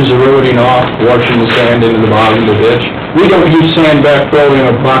edges eroding off, washing the sand into the bottom of the ditch. We don't use sand backfill in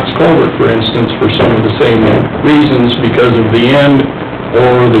a box culvert, for instance, for some of the same reasons, because of the end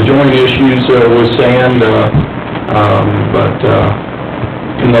or the joint issues with sand, but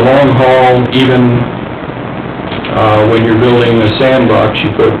in the long haul, even when you're building a sandbox,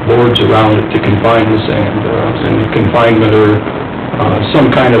 you put boards around it to confine the sand, and the confinement or some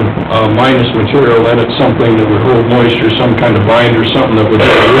kind of minus material, then it's something that would hold moisture, some kind of binder, something that would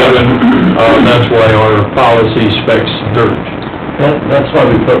get rid of. That's why our policy specs dirt. That's why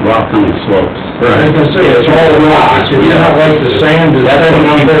we put rock on the slopes. Right. As I say, it's all rock, it's not like the sand is setting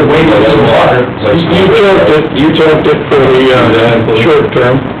on there waiting for the water. You choked it for the short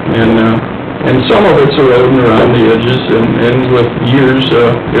term, and some of it's eroding around the edges, and with years,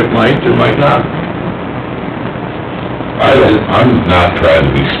 it might or might not. I'm not trying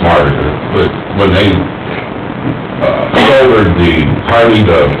to be smart, but when they, shouldered the Harley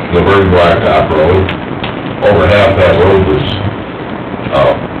to the Bird Blacktop Road, over half that road was,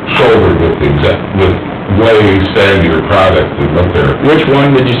 shouldered with way sandier product than up there. Which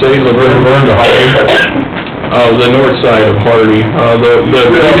one did you say, Laverne to Harley? The north side of Hardy, I don't know,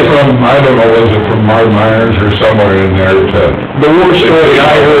 was it from Martin Myers or somewhere in there to... The war story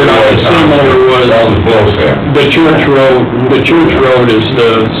I heard on the similar was the church road. The church road is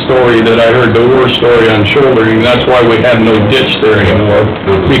the story that I heard, the war story on shouldering. That's why we have no ditch there anymore,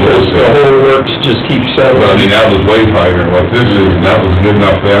 because the whole works just keeps settling. Well, I mean, that was way higher than what this is, and that was good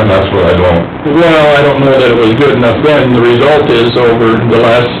enough then, that's what I don't... Well, I don't know that it was good enough then. The result is, over the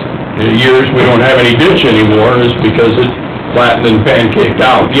last years, we don't have any ditch anymore, is because it flattened and pancaked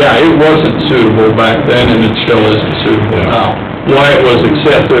out. Yeah, it wasn't suitable back then, and it still isn't suitable now. Why it was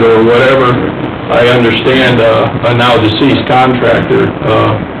accepted or whatever, I understand, a now deceased contractor,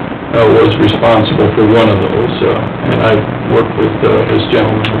 was responsible for one of those, and I've worked with, this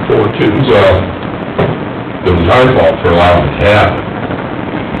gentleman before too, so. It was our fault for allowing it to happen.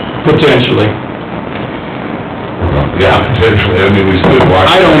 Potentially. Yeah, potentially, I mean, we stood watching.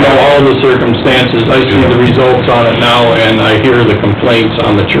 I don't know all the circumstances, I see the results on it now, and I hear the complaints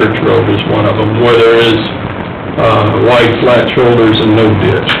on the church road is one of them, where there is, wide flat shoulders and no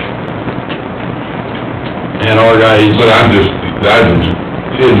ditch. And our guys... But I'm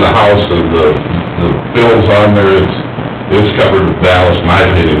in the house of the bills on there, it's covered with ballast, my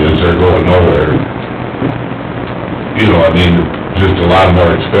opinion is they're going nowhere. You know, I mean, just a lot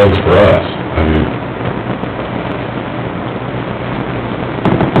more expense for us, I mean...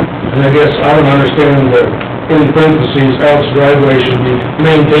 And I guess I don't understand that, in parentheses, house driveway should be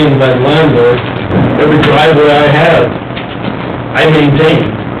maintained by the landlord. Every driveway I have, I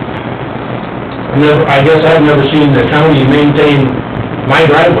maintain. I guess I've never seen the county maintain my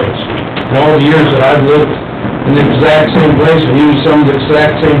driveways. In all the years that I've lived in the exact same place and used some of the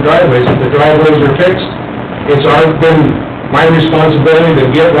exact same driveways, if the driveways are fixed, it's been my responsibility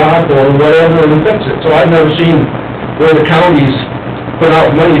to get rock or whatever and fix it. So I've never seen where the county's put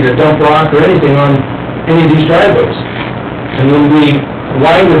out money to dump rock or anything on any of these driveways. And when we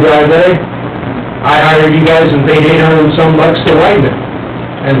widen the driveway, I hired you guys and paid $800 and some bucks to widen it.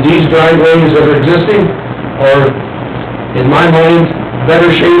 And these driveways that are existing are, in my mind, better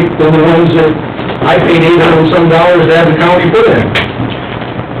shape than the ones that I paid $800 and some dollars to have the county put in.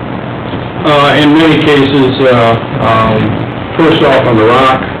 In many cases, first off on the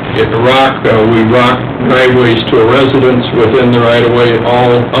rock, we rock driveways to a residence within the right-of-way.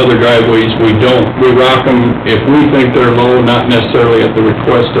 All other driveways, we don't. We rock them if we think they're low, not necessarily at the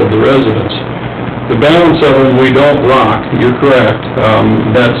request of the residents. The balance of them, we don't rock, you're correct.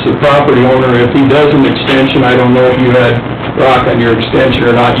 That's the property owner. If he does an extension, I don't know if you had rock on your extension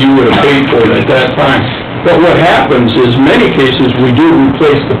or not, you would have paid for it at that time. But what happens is, many cases, we do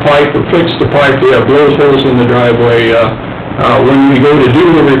replace the pipe or fix the pipe. We have blowholes in the driveway. When we go to do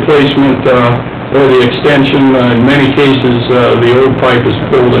the replacement, or the extension, in many cases, the old pipe is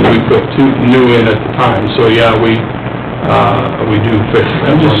pulled and we put new in at the time. So, yeah, we do fix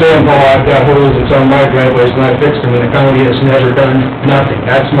them. I'm just saying, Paul, I've got holes that's on my driveways, and I fixed them, and the county has never done nothing.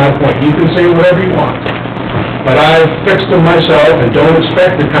 That's my point. You can say whatever you want, but I've fixed them myself, and don't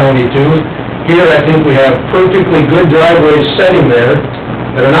expect the county to. Here, I think we have perfectly good driveways sitting there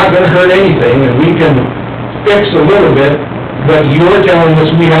that are not gonna hurt anything, and we can fix a little bit, but you're telling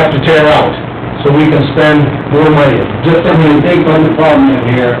us we have to tear out, so we can spend more money. Just, I mean, take on the problem in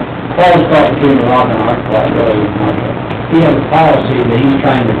here, Paul's caught between a rock and a hard spot, really, he has a policy that he's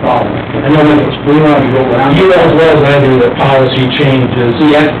trying to follow. I know when it's, we want to go around. You know as well as I do that policy changes.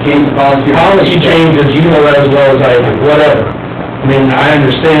 So you have to change the policy. Policy changes, you know that as well as I do, whatever. I mean, I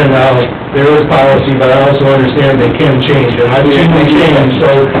understand now, there is policy, but I also understand they can change, and I've seen them change, so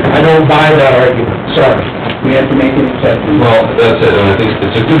I don't buy that argument, sorry. We have to make an exception. Well, that's it, and I think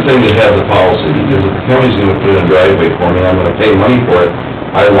it's a good thing to have the policy, because if the county's gonna put in a driveway for me, I'm gonna pay money for it,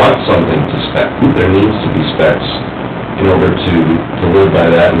 I want something to spec. There needs to be specs in order to live by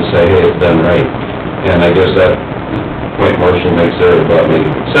that and say, hey, it's done right. And I guess that point Marshall makes there about making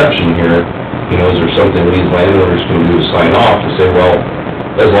an exception here, you know, is there something these landowners can do to sign off to say, well,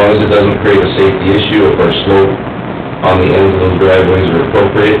 as long as it doesn't create a safety issue, if our slope on the ends of those driveways are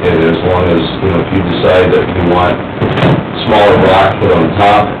appropriate, and as long as, you know, if you decide that you want smaller rock put on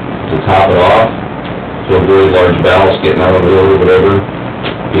top to top it off, to avoid large ballast getting out of the road or whatever,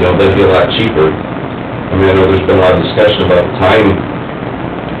 you know, that'd be a lot cheaper. I mean, I know there's been a lot of discussion about the time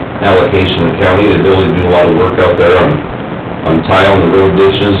allocation in the county, the ability to do a lot of work out there on tile and the road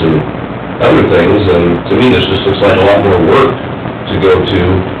ditches and other things, and to me, this just looks like a lot more work to go to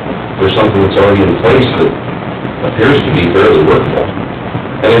for something that's already in place that appears to be fairly workable.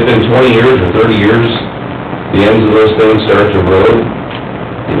 And if in 20 years or 30 years, the ends of those things start to erode,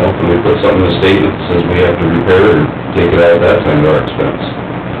 you know, can we put something in the statement that says we have to repair it or take it out at that time at our expense?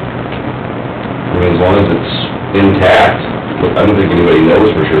 I mean, as long as it's intact, I don't think anybody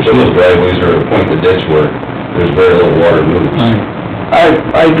knows for sure. Some of those driveways are at a point in the ditch where there's very little water moves.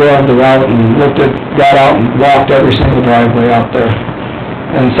 I drove the route and got out and walked every single driveway out there.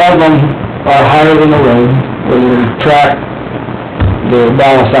 And some of them are higher than the road, where they track the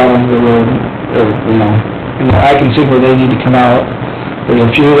ballast out onto the road, or, you know, and I can see where they need to come out. There's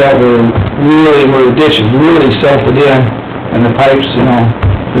a few that were the ditches really silted in, and the pipes, you know,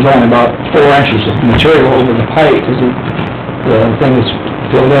 there's only about 4 inches of material over the pipe, because the thing is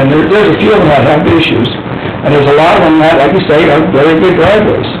filled in. There's a few of them that have issues, and there's a lot of them that, like you say, are very good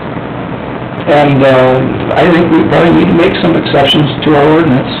driveways. And, I think we probably need to make some exceptions to our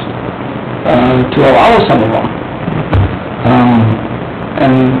ordinance, to allow some of them.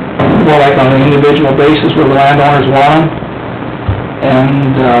 And, well, like on an individual basis where the landowners want them,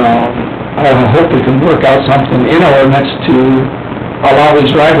 and, I hope we can work out something in our ordinance to allow these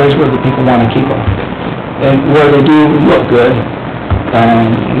driveways where the people want to keep them, and where they do look good.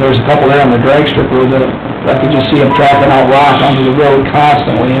 There's a couple there on the drag strip road that I could just see them tracking out rock onto the road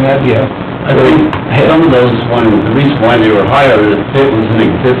constantly, and that'd be I think some of those, the reason why they were higher, is if it was an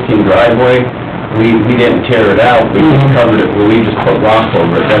existing driveway, we didn't tear it out, we just covered it, we just put rock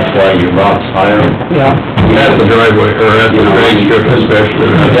over it, that's why your rock's higher. Yeah. At the driveway, or at the drag strip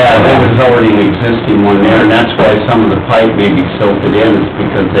especially. Yeah, there was already an existing one there, and that's why some of the pipe may be silted in, is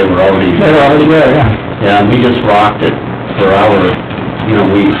because they were already... They were already there, yeah. Yeah, and we just rocked it for our, you know,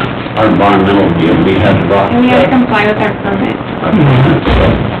 our environmental deal, we had to rock it. And we had to comply with our permit.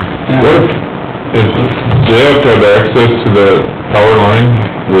 What if, do they have to have access to the power line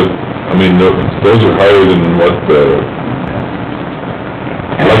with, I mean, those are higher than what the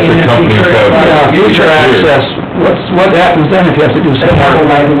electric companies have. Future access, what happens then if you have to do some They have a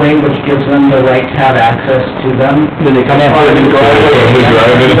right of way which gives them the right to have access to them. Do they come up with a They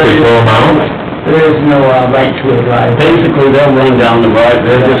drive in if they throw them out? There is no right to a drive. Basically, they'll run down the right,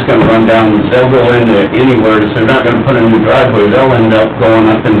 they're just gonna run down, they'll go into anywhere, so they're not gonna put a new driveway, they'll end up going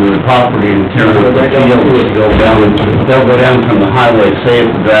up into the property and tearing up the fields, they'll go down from the highway, say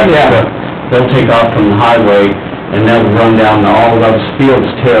it's a drag strip, they'll take off from the highway, and they'll run down all of those fields,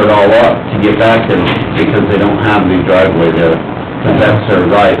 tear it all up to get back there, because they don't have the driveway there, because that's their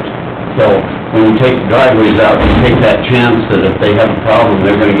right. So, when you take the driveways out, you take that chance that if they have a problem,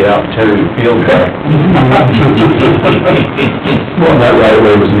 they're gonna get out and tear your field apart. Well, that right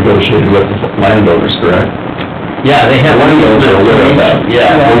away was negotiated with the landowners, correct? Yeah, they have. Landowners are aware of that.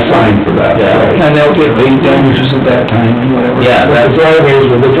 Yeah. They signed for that. Yeah. And they'll get big damages at that time, and whatever. Yeah, But the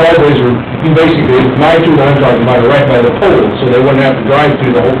driveways were, you basically, my two that I'm talking about are right by the pole, so they wouldn't have to drive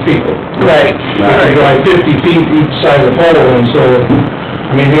through the whole field. Right. They could drive 50 feet each side of the pole, and so,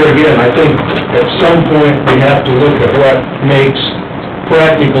 I mean, here again, I think at some point we have to look at what makes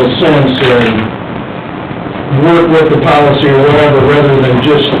practical sense and work with the policy or whatever, rather than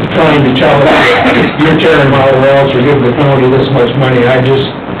just trying to challenge, you're tearing my walls or give the county this much money. I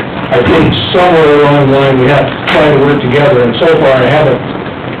think somewhere along the line, we have to try to work together, and so far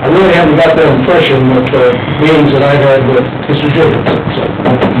I really haven't got that impression with the meetings that I've had with Mr. Jacobson, so.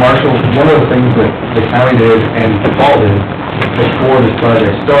 Marshall, one of the things that the county did and Paul did before this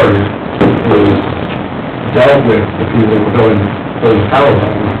project started was dealt with the people that were building the power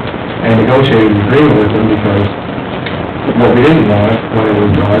lines and negotiated an agreement with them, because what we didn't want when it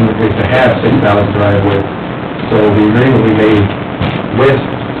was done is to have 6,000 driveways. So the agreement we made with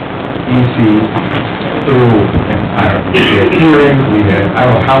EC through, and I don't know, we had hearings, we had, I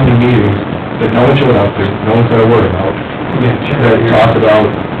don't know how many meetings that no one showed up to, no one said a word about, that talked about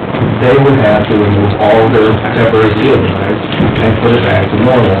they would have to remove all of their temporary field lines and put it back to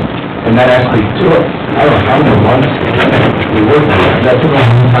normal. And that actually took, I don't know how many months we worked on that. That took a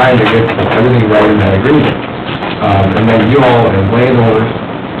long time to get everything right in that agreement. And then you all, as landowners,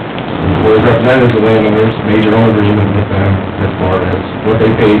 or representatives of landowners, made your own agreement with them as far as what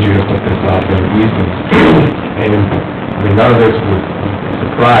they paid you to put this out there, easements. And, I mean, none of this was a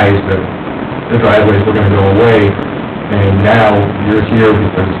surprise that the driveways were gonna go away, and now you're here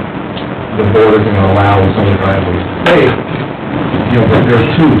because the board isn't gonna allow some of the driveways to stay. You know, but there's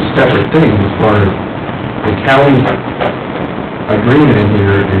two separate things as far as the county's agreement in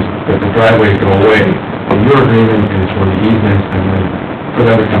here is that the driveways go away, and your agreement is for the easements and then for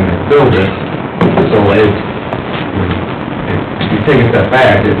them to come in and build it. So if you take a step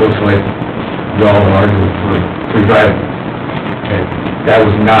back, it looks like y'all are arguing for free driveways. And that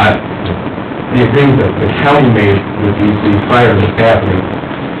was not, the agreement that the county made with EC prior to this happening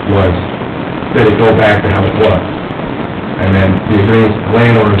was that it go back to how it was. And then the agreement the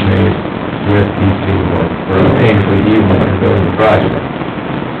landowners made with EC for paying for the easement and building the project.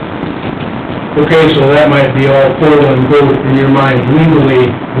 Okay, so that might be all full and good in your mind legally,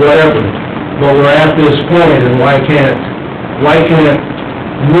 whatever, but we're at this point, and why can't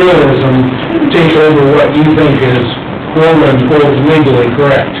realism take over what you think is quote-unquote legally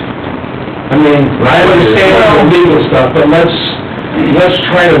correct? I mean, I understand all the legal stuff, but let's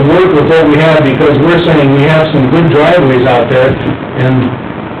try to work with what we have, because we're saying we have some good driveways out there, and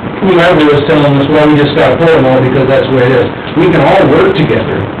whoever is telling us, well, we just gotta pull them all because that's the way it is. We can all work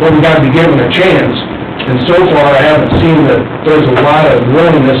together, but we gotta be given a chance, and so far I haven't seen that there's a lot of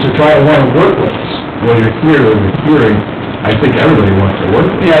willingness to try to wanna work with us. Well, you're here, and you're hearing, I think everybody wants to work.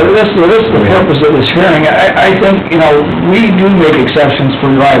 Yeah, this is the purpose of this hearing. I think, you know, we do make exceptions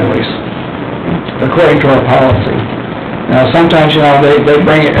for driveways, according to our policy. Now, sometimes, you know, they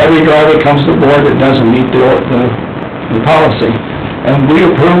bring, every driveway comes to the board that doesn't meet the policy. And we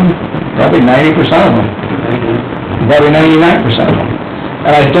approve probably 90% of them, probably 99% of them.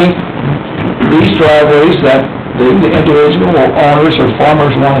 And I think these driveways that the individual owners or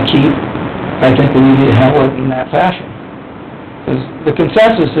farmers want to keep, I think we need to handle it in that fashion. Because the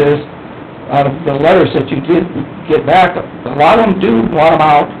consensus is, out of the letters that you did get back, a lot of them do want them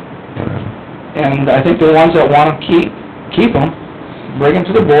out. And I think the ones that want to keep them, bring them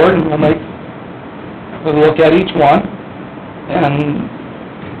to the board, and we'll look at each one and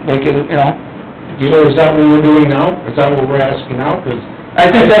make it, you know. Is that what we're doing now? Is that what we're asking now? 'Cause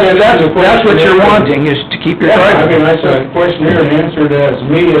I think that's what you're wanting, is to keep your I driveway. mean, I said questionnaire and answered as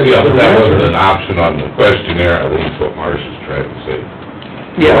me as Yeah, the but that wasn't answer. an option on the questionnaire, I think is what Marcia's trying to say.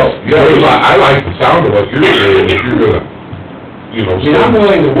 Yes. Well, yeah, I like the sound of what you're saying, if you're gonna, you know, Yeah, I'm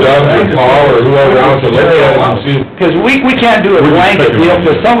willing to- Doug or Paul or whoever else to look at it and see. Because we can't do a blanket deal,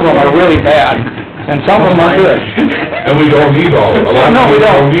 because some of them are really bad, and some of them are good. And we don't need all, a lot No, of we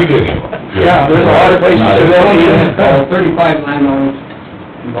people don't. don't need any. Yeah, there's a lot of places that don't even, 35 landowners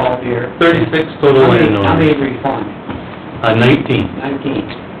involved here. 36 total How landowners, many respond? 19. 19.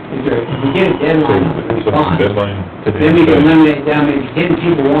 Is there, if we get a deadline to respond, Deadline today. then we can eliminate down maybe 10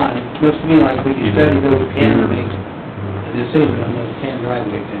 people want. Looks to me like we can study those 10 and make a decision on those 10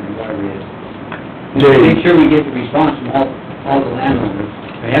 driveways and whatever it is. Make sure we get the response from all the landowners.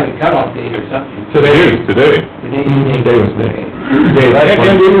 They have a cutoff date or something. Today. Today was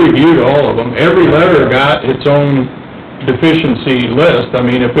And we reviewed all of them. Every letter got its own deficiency list. I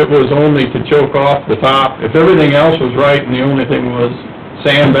mean, if it was only to choke off the top, if everything else was right and the only thing was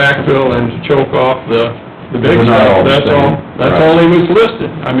sand backfill and to choke off the big They're not all stuff, the same. that's all he was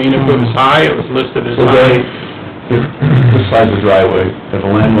listed. I mean, if it was high, it was listed as So high. this size of driveway, if a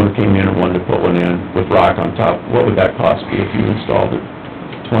landowner came in and wanted to put one in with rock on top, what would that cost be if you installed it?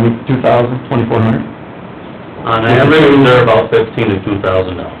 $22,000, $2,400? On average, they're about $1,500 to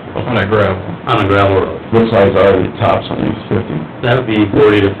 $2,000 On a gravel. on a gravel road. What size are the tops on these, 50? That would be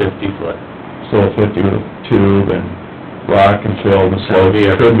 40 to 50 foot. So a 50 with a tube and rock and fill and the slope, That would be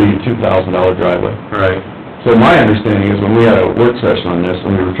a- could be $2,000 driveway. Right. So my understanding is when we had a work session on this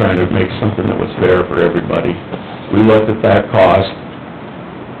and we were trying to make something that was fair for everybody, we looked at that cost.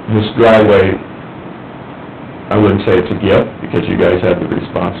 This driveway, I wouldn't say it's a gift because you guys had the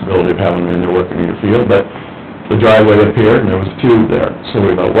responsibility of having them in there working in your field, but the driveway appeared and there was a tube there. So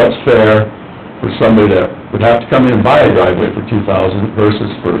we thought, what's fair for somebody that would have to come in and buy a driveway for $2,000 versus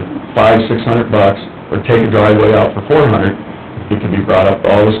for $500-600 or take a driveway out for $400, it can be brought up to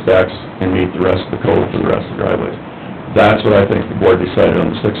all the specs and meet the rest of the code for the rest of the driveways. That's what I think the board decided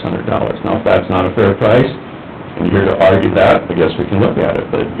on the $600. Now, if that's not a fair price, and you're here to argue that, I guess we can look at it,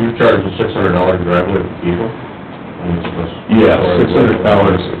 but... You charge a $600 driveway to people? Yeah, $600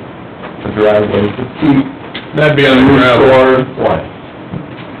 a driveway to keep... That'd be on the gravel. Why?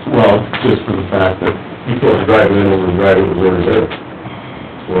 Well, just for the fact that you put the driveway in over the right, it was already there.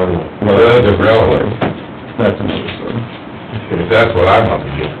 Well, that's a railway. That's another story. If that's what I'm up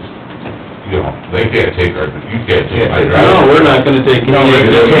against, you know, they can't take our, you can't take my driveway. No, we're not gonna take any... No,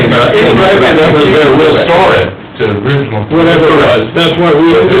 any driveway that was there, we'll store it to original. Whatever it was, that's why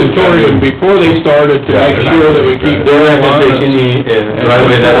we inventoried them before they started to make sure that we keep They're their not gonna take any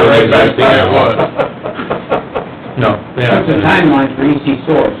driveway that was right back Yeah, it there. was. No, they What's the timeline for each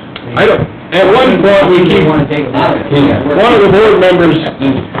source? I don't, at one point, we keep, Want to take a look at it? one of the board members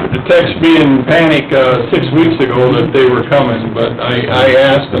texted me in panic, 6 weeks ago that they were coming, but I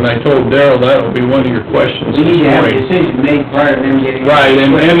asked and I told Darrell that would be one of your questions We this need to have a morning. decision made prior to them getting... Right,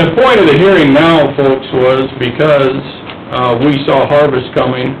 and the point of the hearing now, folks, was because, we saw harvest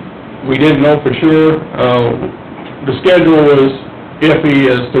coming, we didn't know for sure, the schedule was iffy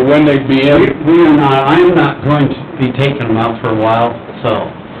as to when they'd be in. I'm not going to be taking them out for a while, so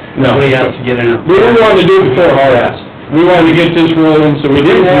nobody has to get in it. We didn't want to do it before harvest. We wanted to get this rolling, so we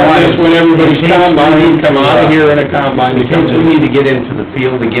didn't want this when everybody's combine, come out of here in a combine to come Because we in. need to get into the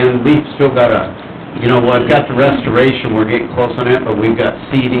field again, we've still got you know, we've got the restoration, we're getting close on it, but we've got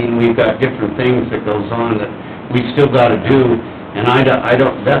seeding, we've got different things that goes on that we still gotta do, and I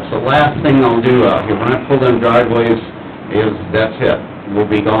don't, that's the last thing I'll do out here, when I pull them driveways, that's it, we'll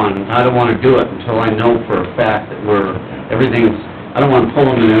be gone. I don't wanna do it until I know for a fact that everything's, I don't wanna pull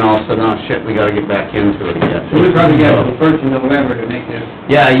them and then all of a sudden, oh shit, we gotta get back into it again. So we probably got till the 1st of November to make this...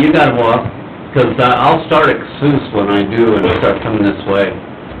 Yeah, you gotta walk, 'cause I'll start at Casus when I do and start coming this way.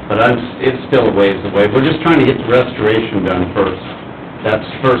 But it's still a ways away. We're just trying to get the restoration done first. That's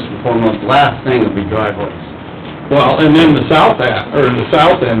first and foremost. Last thing will be driveways. Well, and then the south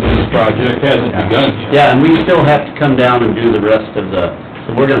end of this project hasn't begun yet. Yeah, and we still have to come down and do the rest of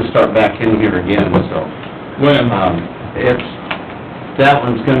so we're gonna start back in here again, so. When? That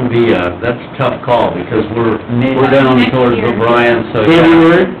one's gonna be, that's a tough call, because we're down towards O'Brien, so.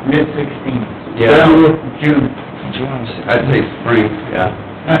 February? Mid-16th. Yeah, June. I'd say spring, yeah.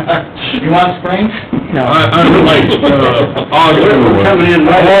 You want spring? No. I would like, August. We're coming in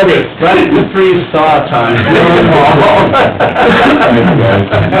right in the freeze-thaw time.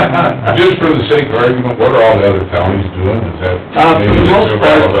 Just for the sake of argument, what are all the other counties doing? Is that? For the most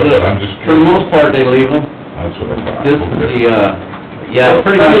part, I'm just for the curious. most part, they leave them. That's what I thought. This is yeah,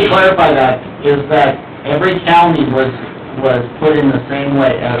 pretty Let me much. clarify that, is that every county was put in the same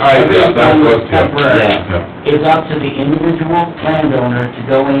way. Every Yeah, that's one was what, yeah. temporary. Yeah. It's up to the individual landowner to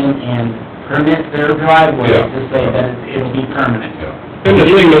go in and permit their driveway Yeah. to say that it'll be permanent. And the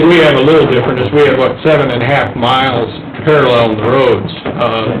thing that we have a little different is we have, 7.5 miles parallel the roads,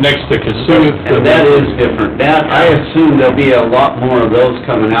 next to Cassuth. And that is different. That, I assume there'll be a lot more of those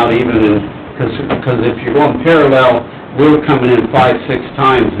coming out even in, because if you're going parallel, we're coming in 5-6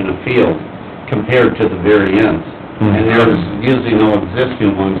 times in a field compared to the very ends. And there's usually no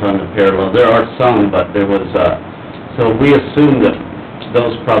existing ones on the parallel. There are some, but there was, so we assume that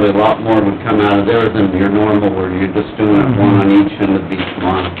those probably a lot more would come out of there than your normal, where you're just doing it one on each end of each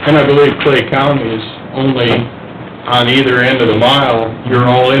line. And I believe Clay County is only on either end of the mile, you're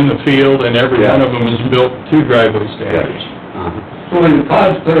all in the field, and every one of them is built to driveway standards. So when the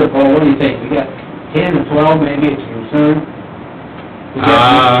cloud's clear, Paul, what do you think? We got 10 or 12 maybe, it's a concern? We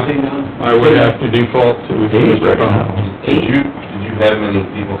got anything on? I would have to default to Mr. Collins. Did you have many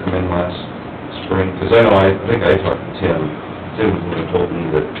people come in last spring? Because I know, I think I talked to Tim. Tim was the one who told me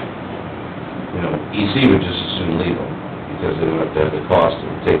that, you know, EC would just as soon leave them, because they don't have to have the cost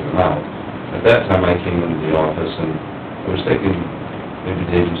of taking them out. At that time, I came into the office, and I was thinking, maybe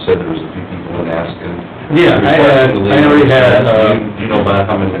Dave, you said there was a few people in asking. Yeah, I already had, Do you know about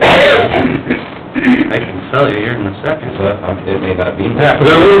how many? I can tell you here in a second. So, it may not be. There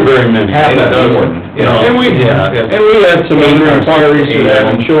were very many. Half a dozen. You know, and we had some other inquiries that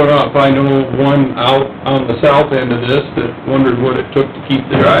haven't shown up. I know one out on the south end of this that wondered what it took to keep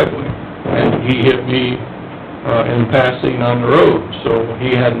the driveway. And he hit me, in passing on the road, so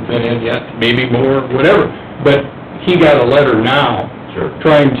he hadn't been in yet, maybe more, whatever. But he got a letter now, Sure.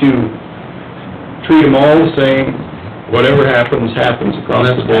 trying to treat them all the same, whatever happens, happens And across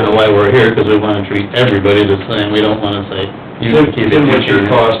that's the kind of board. why we're here, because we want to treat everybody the same. We don't want to say, you can keep it. Tim, what's your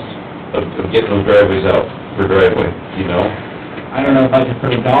cost of getting those driveways out for driveway, you know? I don't know if I could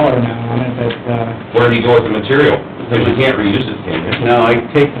put a dollar amount on it, but, Where do you go with the material? Because you can't reuse it, can you? No, I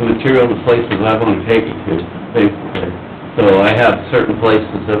take the material to places I want to take it to, basically. So I have certain places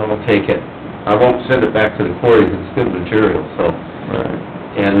that I'll take it. I won't send it back to the quarries, it's good material, so.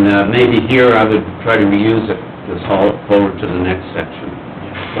 And maybe here I would try to reuse it, just haul it forward to the next section.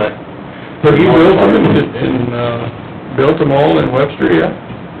 But Have you built them built them all in Webster yet?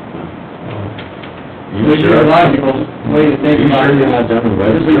 Which is a logical way to think about it. Does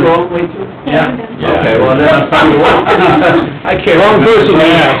it go all the way to? yeah. Okay, well, then I probably won't. I can't. Wrong person to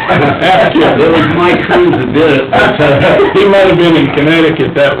ask you. It was my crew that did it, but, He might have been in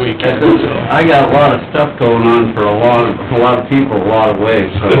Connecticut that weekend, so. I got a lot of stuff going on for a lot of people, a lot of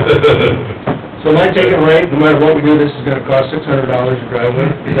ways, so. So am I taking it right, no matter what we do, this is gonna cost $600 a driveway?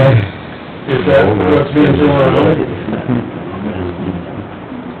 Is that what's being shown on?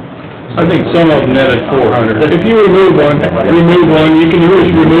 I think some of them netted 400. If you remove one, you can always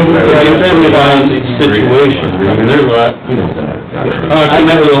remove it. It depends on the situation. I mean, there's a lot, I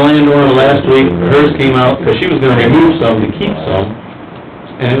met with a landowner last week, hers came out, because she was gonna remove some to keep some,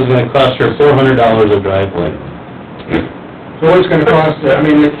 and it was gonna cost her $400 a driveway. So what's gonna cost, I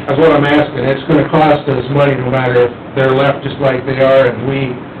mean, that's what I'm asking, it's gonna cost us money no matter if they're left just like they are, and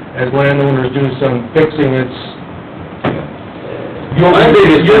we, as landowners, do some fixing, it's... My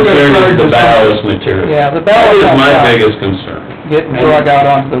biggest concern is the ballast material. Yeah, the That ballast is my on biggest concern. getting drug out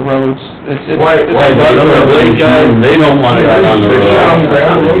onto the roads, Why, our blade guys, they don't want it out on the road.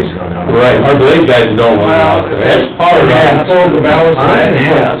 Right, our blade guys don't want it out there. That's part of it. Pull the ballast.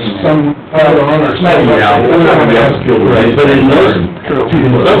 Some other on our side. Right, but in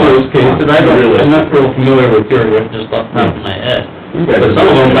some of those cases, I'm not real familiar with your, just off the top of my head. But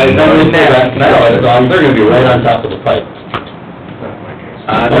some of them, by the time they put that ballast on, they're gonna be right on top of the pipe.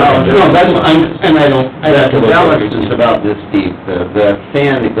 No, that's, and I don't, I'd have to The look. ballast is about this deep. The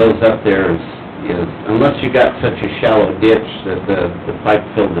fan that goes up there is, unless you got such a shallow ditch that the pipe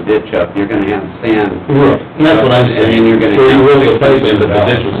filled the ditch up, you're gonna have sand. Right, and that's what I'm saying, And you're gonna where you have really to the pipe fix in, the but the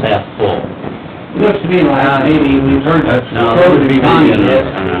ditch was half full. Looks to me like maybe we've heard that, No, so to be honest,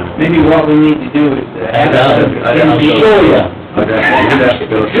 no. maybe what we need to do is have I'll show you.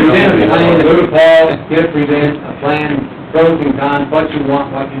 Present a plan, go to Paul, get a present, a plan, pros and cons, what you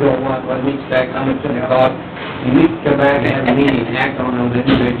want, what you don't want, what meets that, how much it's gonna cost. You need to come back and have a meeting and act on those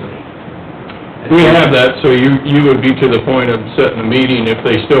individually. We have that, so you would be to the point of setting a meeting, if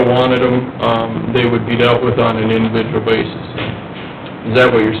they still wanted them, they would be dealt with on an individual basis. Is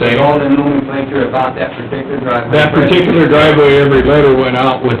that what you're saying? All the nomenclature about that particular driveway. That particular driveway, every letter went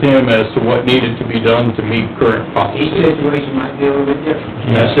out with him as to what needed to be done to meet current Each policy. situation might be a little bit different.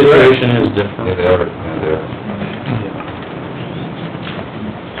 That situation is Yeah, different. they are, yeah, they are.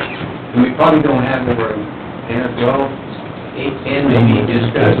 And we probably don't have over 10 or 12, 8, 10, maybe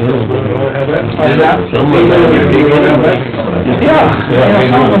just, Some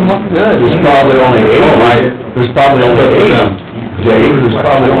of them look good. There's probably only 8, there's probably only 8. Dave, there's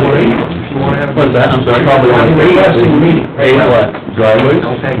probably only 8. What's that, I'm sorry? Probably only 8. 8 what? Driveways?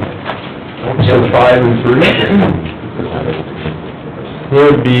 So 5 and 3? There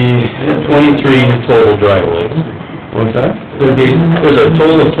would be 23 total driveways. What's that? There's a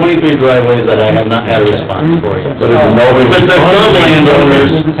total of 23 driveways that I have not had a response for yet. But there's nobody. But the some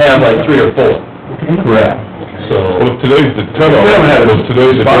landowners have like 3 or 4, Correct. so. Well, today's the cutoff, was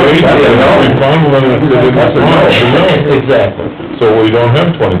today's the date, Exactly. so we don't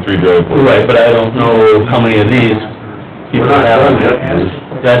have 23 driveways. Right, but I don't know how many of these people have.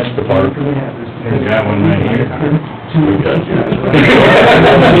 That's the part. Got one right here. You're going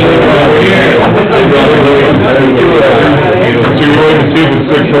to see the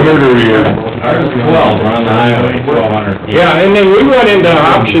 600 or you're... Ours is 12, we're on the highway, 1,200. Yeah, and then we went into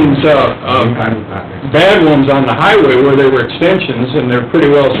options, bad ones on the highway where they were extensions and they're pretty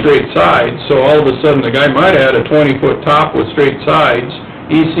well straight sides, so all of a sudden the guy might have had a 20-foot top with straight sides.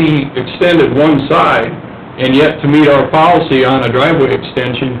 EC extended one side, and yet to meet our policy on a driveway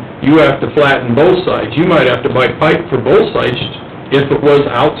extension, you have to flatten both sides. You might have to buy pipe for both sides. If it was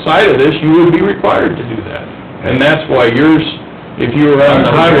outside of this, you would be required to do that. And that's why yours, if you were on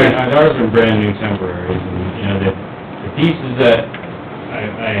the highway... Ours are brand new temporaries, and, you know, the pieces that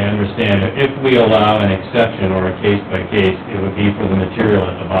I understand, if we allow an exception or a case-by-case, it would be for the material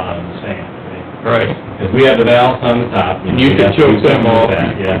at the bottom, the sand, right? Right. Because we have the valves on the top. And you can choke them off,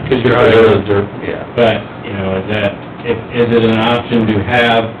 Yeah. because you're higher. Yeah. But, you know, is it an option to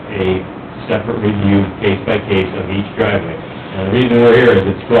have a separate review, case-by-case of each driveway? And the reason we're here is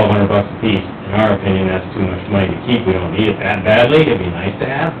it's $1,200 a piece. In our opinion, that's too much money to keep. We don't need it that badly. It'd be nice to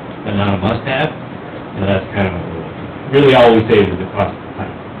have, but not a must-have. And that's kind of what really all we save is the cost of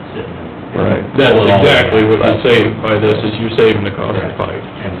pipe sitting in. Right. That's exactly what you save by this, is you're saving the cost of pipe.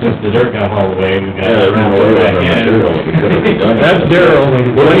 And since the dirt got hauled away, we've got... Yeah, they're all over the material. That's Darryl.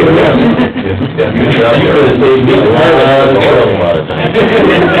 What do you mean? You could have saved me a lot of time.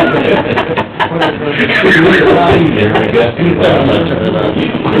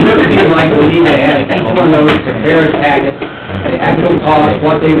 Like we need to add each one of those comparative packets, the actual cost,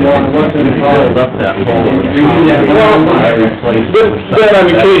 what they want, what's in the cost. Up that And review that. Then on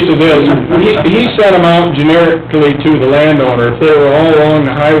the case of this, he sent them out generically to the landowner. If they were all along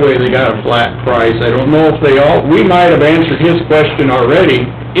the highway, they got a flat price. I don't know if they all, we might have answered his question already.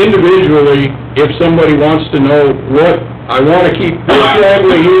 Individually, if somebody wants to know what, I wanna keep this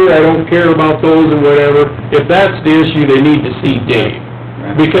driveway here, I don't care about those or whatever, if that's the issue, they need to see Dave.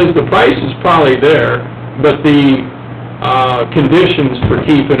 Because the price is probably there, but the, conditions for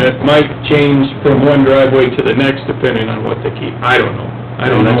keeping it might change from one driveway to the next depending on what they keep. I don't know.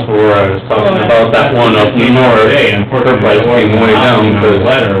 And that's where I was talking about that one up north, and her price came way down, because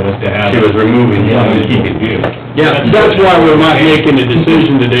letter was to have... She was removing some to keep it good. Yeah, that's why we're not making a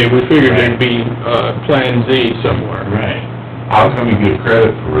decision today. We figured there'd be, Plan Z somewhere. Right. How come you get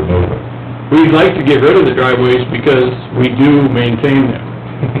credit for removing? We'd like to get rid of the driveways because we do maintain them.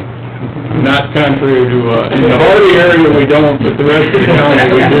 Not contrary to, in the Hardy area, we don't, but the rest of the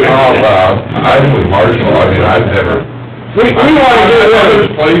county, we do. I'm with Marshall, I mean, I've never... We wanna get rid of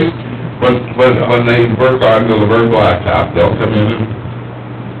this place, when they work on the Laverne Blacktop, they'll come in and,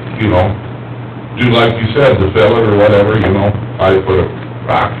 you know, do like you said, the fill it or whatever, you know, I put a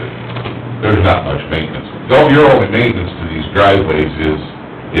rock in. There's not much maintenance. Your only maintenance to these driveways is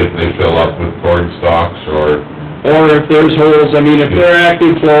if they fill up with corn stalks or if there's holes. I mean, if they're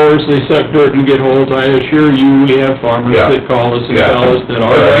active floors, they suck dirt and get holes. I assure you, we have farmers Yeah. that call us and Yeah. tell us that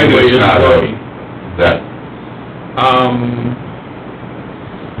our But I mean, driveway it's is not working. that,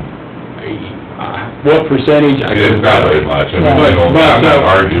 What percentage? I it's couldn't not tell very you. much, I mean, I'm not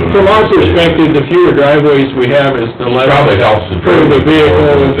arguing. From our perspective, the fewer driveways we have is the less... Probably helps the for the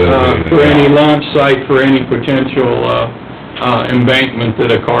vehicle, drainage. for any launch site, for any potential, embankment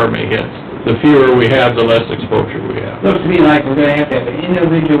that a car may hit. The fewer we have, the less exposure we have. Looks to me like we're gonna have to have an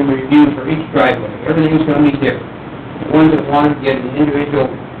individual review for each driveway. Everything's gonna be different. The ones that want to get an individual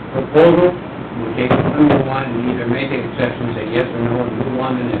proposal, we'll take one by one and either make an exception, say yes or no, and move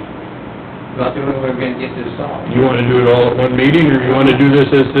on to the next. About the only way we're gonna get this solved. You wanna do it all at one meeting, or you wanna do this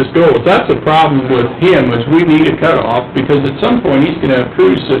as this goes? That's the problem with him, is we need a cutoff, because at some point, he's gonna have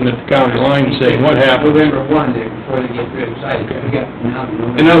crews sitting at the county line saying, what happened? November 1, before they get rid of sites, we got now to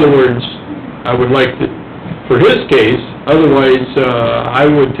November. In other words, I would like to, for his case, otherwise, I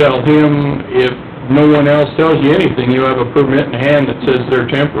would tell him, if no one else tells you anything, you have a permit in hand that says they're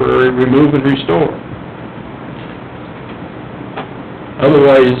temporary, remove and restore.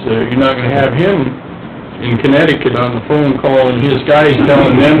 Otherwise, you're not gonna have him in Connecticut on the phone calling his guys,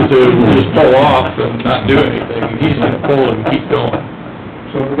 telling them to just pull off and not do anything. He's gonna pull and keep going.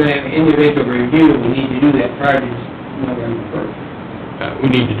 So we're gonna have an individual review, we need to do that prior to November 1st. We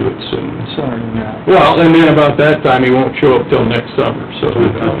need to do it soon. Sorry, no. Well, and then about that time, he won't show up till next summer, so who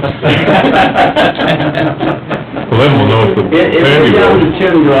knows? Well, then we'll know if the If it's down to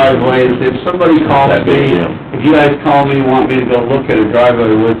 10 driveways, if somebody calls me, if you guys call me and want me to go look at a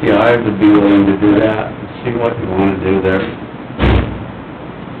driveway with you, I would be willing to do that, see what you wanna do there.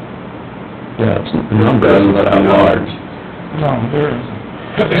 Yeah, the number isn't that large. No, there isn't.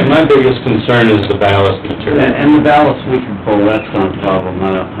 And my biggest concern is the ballast material. And the ballast we can pull, that's not a problem, I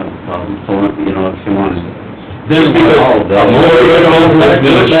don't have a problem pulling, you know, if you wanted to Then we all done. I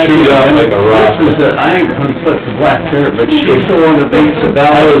ain't gonna put the black there, but she's the one that makes the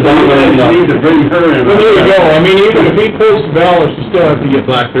ballot. I need to bring her in. Well, there you go, I mean, even if he pulls the ballot, you still have to get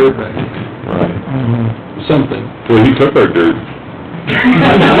black dirt back. Right. Something. Well, he took our dirt. I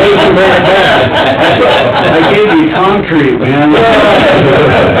gave you concrete, man.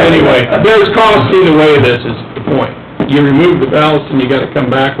 Anyway, there's cost either way, this is the point. You remove the ballast and you gotta come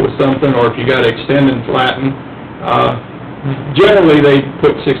back with something, or if you gotta extend and flatten. Generally, they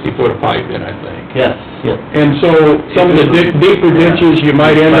put 60-foot of pipe in, I think. Yes. And so, some of the deeper ditches, you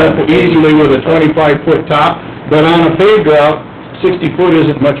might end up easily with a 25-foot top, but on a paved route, 60 foot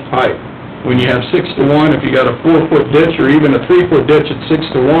isn't much pipe. When you have 6 to 1, if you got a 4-foot ditch, or even a 3-foot ditch at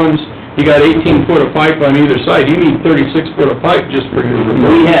 6 to 1s, you got 18 foot of pipe on either side, you need 36 foot of pipe just for your...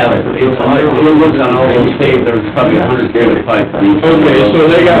 We have, if you look on all those paved, there's probably 100 foot of pipe on each. Okay, so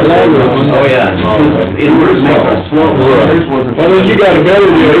they got longer ones. Oh, yeah. Inward make a slope. Well, then you got a better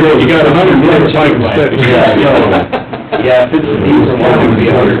deal, you got 100 foot of pipe instead of... Yeah, if it's a decent one, it would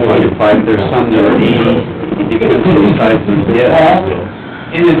be 100 foot of pipe, there's some that are 80, you can put those sizes, yeah.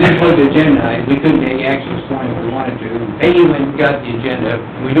 In the difficult agenda, we couldn't take action this morning if we wanted to. Peggy went and got the agenda,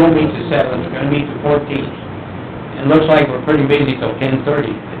 we don't meet the 7th, we're gonna meet the 14th. And it looks like we're pretty busy till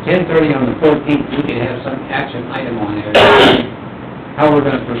 10:30. At 10:30 on the 14th, we could have some action item on there. How we're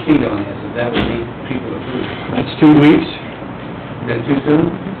gonna proceed on this, if that would be people approve. That's 2 weeks. Is that too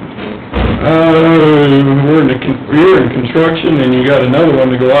soon? You're in construction and you got another one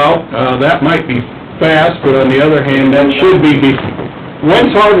to go out, that might be fast, but on the other hand, that should be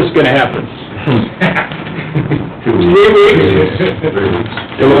when's harvest gonna happen? 3 weeks?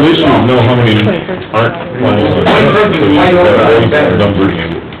 Well, at least you know how many aren't planning on numbers.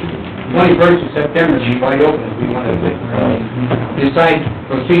 21st of September, be wide open if we want to decide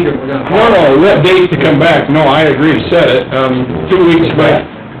procedure we're gonna... No, that date to come back, no, I agree, set it, 2 weeks back.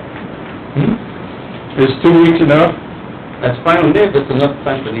 Is 2 weeks enough? That's fine with me, if it's enough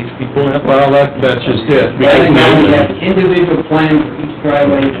time for these people. Well, that's just it. Right now, we have individual plans for each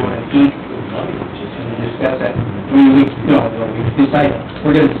driveway on each, and discuss that 3 weeks, no, we decide,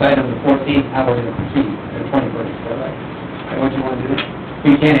 we're gonna decide on the 14th how we're gonna proceed, the 21st, is that right? Is that what you want to do?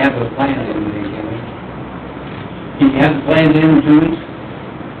 We can't have those plans in there, can we? Can you have the plans in 2 weeks?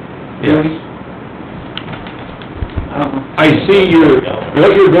 2 weeks? I don't know. I see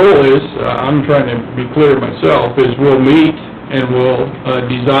what your goal is, I'm trying to be clear myself, is we'll meet and we'll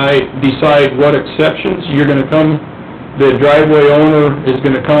decide what exceptions you're gonna come, the driveway owner is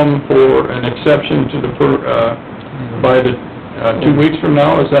gonna come for an exception to the, by the, 2 weeks from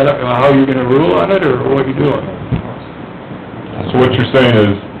now, is that how you're gonna rule on it, or what you doing? So what you're saying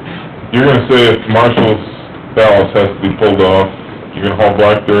is, you're gonna say if Marshall's ballast has to be pulled off, you're gonna haul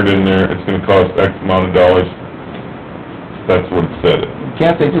black dirt in there, it's gonna cost X amount of dollars. That's what it said.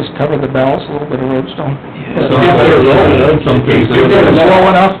 Can't they just cover the ballast, a little bit of roadstone? Some cases. Slow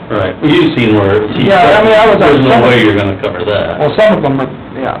enough? Right, you've seen where... Yeah, I mean, I was... There's no way you're gonna cover that. Well, some of them are,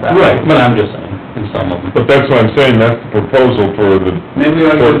 yeah. Right, but I'm just saying, in some of them. But that's what I'm saying, that's the proposal for the Maybe we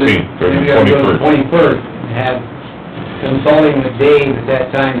ought to go to 14th or the maybe we ought to go to the 21st. 21st, and have consulting with Dave at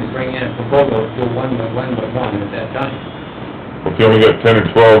that time to bring in a proposal, do one by one at that time. If you only got 10 or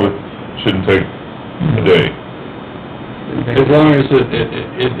 12, it shouldn't take a day. As long as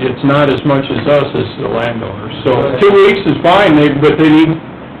it's not as much as us as the landowners. So 2 weeks is fine, but they need,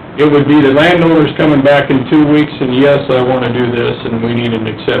 it would be the landowners coming back in 2 weeks, and yes, I wanna do this, and we need an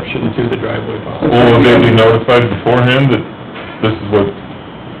exception to the driveway policy. Well, will they be notified beforehand that this is what...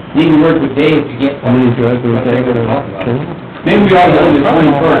 You can work with Dave to get what they're gonna talk about. Maybe we ought to go to the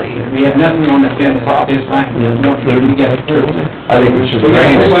 21st, we have nothing on the agenda at this time. We got it through. I think we should... We got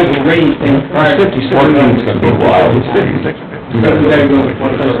a whole bunch of raised things prior to... 14's gonna be wild. We gotta go to the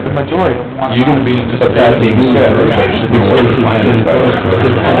 21st. The majority of them want... You're gonna be in this... But that being said, everybody should be working on it.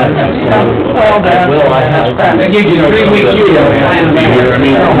 Well, that... That gives you 3 weeks, you know, plan to be here. I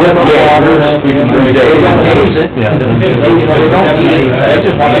mean, with the waters, we can do days. Yeah. They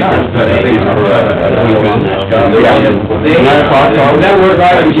just want to... That work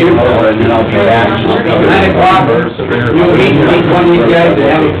out with you? 9 o'clock, you'll meet one of these guys that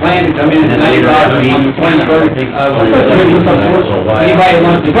have a plan to come in at 9 o'clock on the 21st. Anybody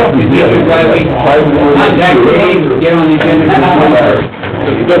wants to go, we do it right away. Contact Dave, get on the agenda.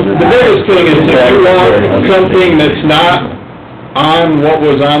 The biggest thing is if you want something that's not on what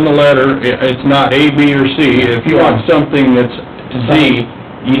was on the letter, it's not A, B, or C, if you want something that's Z,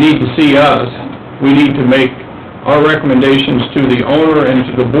 you need to see us. We need to make our recommendations to the owner and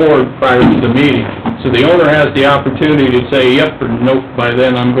to the board prior to the meeting. So the owner has the opportunity to say, yep, or nope, by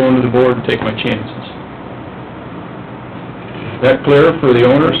then I'm going to the board and take my chances. that clear for the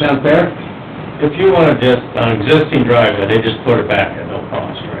owners? Sound fair? If you wanna just, on existing driveway, they just put it back at no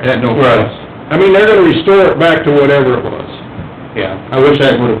cost, right? At no cost. I mean, they're gonna restore it back to whatever it was. Yeah, I wish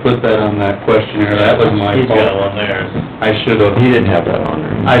I would've put that on that questionnaire, that was my He's got fault. one there. I should've. He didn't have that on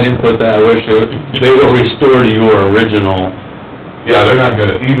there. I didn't put that, I wish they will restore to your original. Yeah, they're not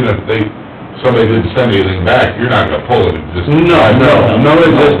gonna, even if somebody didn't send anything back, you're not gonna pull it existing. No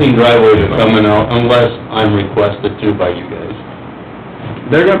existing driveways are coming out unless I'm requested to by you guys.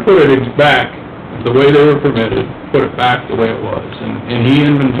 They're gonna put it back, the way they were permitted, put it back the way it was, and he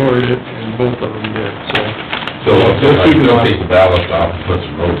inventoried it, and both of them did, so. So, just keep take the ballast off and put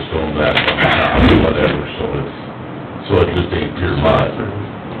some roadstone back on top, or whatever, so it just ain't pure mud.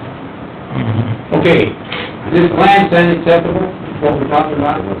 Okay, this plan sound acceptable, what we're talking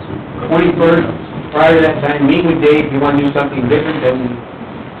about? 21st, prior to that time, meet with Dave, if you wanna do something different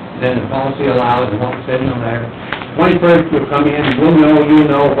than the policy allows and what we're setting on there. 21st, you'll come in, we'll know, you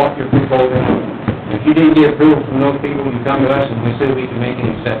know what you're proposing. If you didn't get approval from those people, you come to us and we say we can make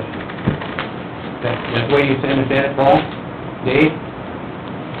an exception. That's the way you understand it, Paul? Dave?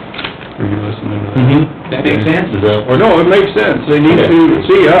 Are you listening to that? That make sense? Or no, it makes sense, they need to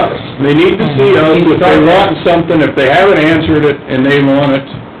see us, they need to see us, if they want something, if they haven't answered it and they want it,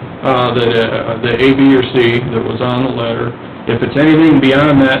 the A, B, or C that was on the letter, if it's anything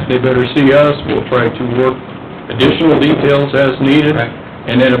beyond that, they better see us, we'll try to work additional details as needed,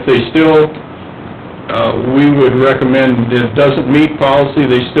 and then if they still, we would recommend, if it doesn't meet policy,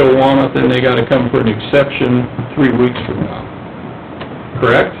 they still want it, then they gotta come for an exception 3 weeks from now.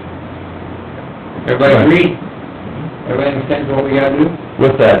 Correct? Everybody agree? Everybody understands what we gotta do?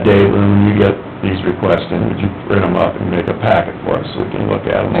 With that, Dave, when you get these requests in, would you print them up and make a packet for us so we can look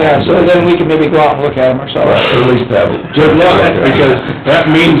at them? Yeah, so then we can maybe go out and look at them ourselves. Or at least have it. Good luck, because that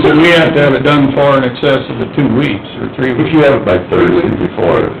means that we have to have it done far in excess of the 2 weeks, or 3 If weeks. you have it by Thursday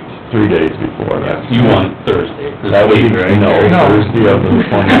before, 3 days before, that's... You want Thursday. That would be, no, Thursday of the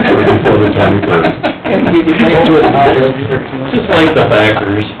 23rd, before the 21st. Just like the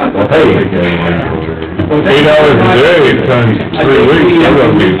factors. Well, hey, 8 hours a day times 3 weeks, you're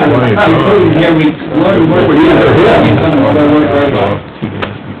gonna be 20.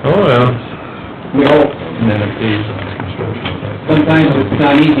 Oh, yeah. We hope. And then if these on construction. Sometimes it's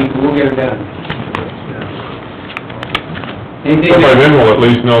not easy, but we'll get it done. Anything By else? then, we'll at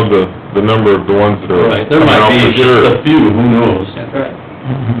least know the number of the ones that are Right, there coming might out be for just sure. a few, who knows? That's right.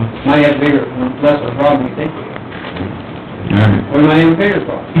 Might have bigger, less of a problem we think we have. Or might have a bigger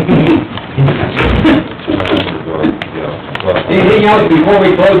problem. Anything else before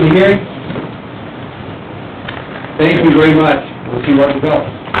we close the hearing? Thank you very much. We'll see where we go.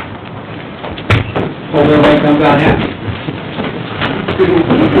 Hope everybody comes out happy.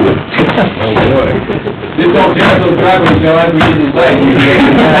 Oh, boy. Just don't tear those driveways, Bill, as we did this last year.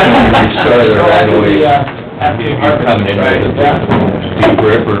 Restore the right of way. After you Coming in with a deep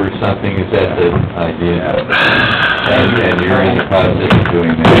rip or something, is that the idea? And you're in the process of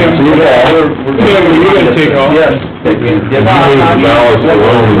doing that? Tim, you gonna take off? Yes. Give me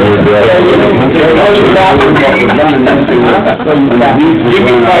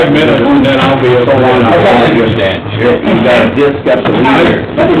 5 minutes and then I'll be able to... You gotta discuss the meter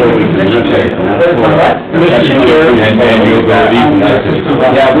before we can look at it. Mr. Chair. And you'll go even after.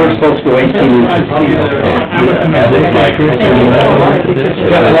 Yeah, we're supposed to go 18 inches. I do have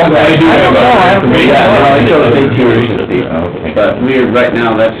But we're, right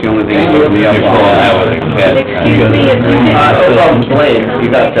now, that's the only thing that's me up on. You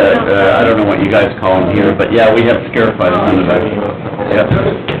got the, I don't know what you guys call them here, but yeah, we have scare fighters on the back. Yep.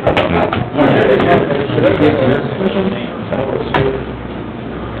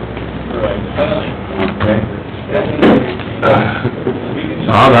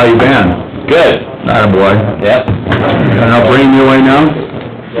 Bob, how you been? Good. Attaboy. Yep. Got enough rain your way now?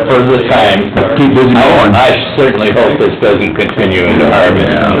 For the time. Keep busy going. I certainly hope this doesn't continue into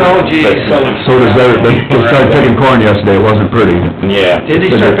harvest. Oh, gee, So does that, they started picking corn yesterday, it wasn't pretty. Yeah. Did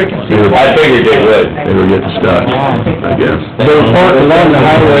they start picking seeds? I figured they would. They were getting stuck, I guess. They were parked along the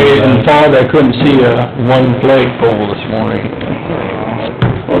highway and thought I couldn't see one flagpole this morning.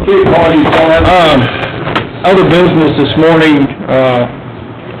 Okay, Paul, you still have... Other business this morning,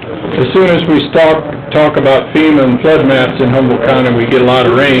 as soon as we talk about FEMA and flood maps in Humboldt County, we get a lot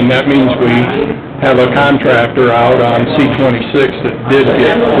of rain. That means we have a contractor out on C-26 that did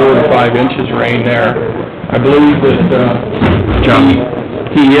get 4 to 5 inches of rain there. I believe that,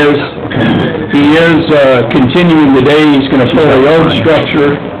 he is continuing the day. He's gonna pull a road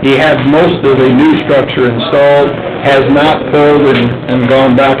structure He had most of the new structure installed, has not pulled and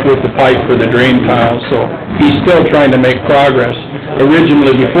gone back with the pipe for the drain tile, so he's still trying to make progress.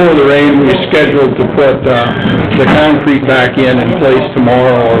 Originally, before the rain, we scheduled to put the concrete back in place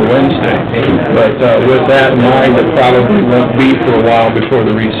tomorrow or Wednesday. But with that in mind, it probably won't be for a while before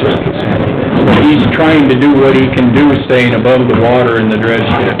the resurface. He's trying to do what he can do, staying above the water in the dredge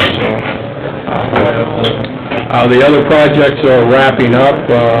ditch, so. The other projects are wrapping up.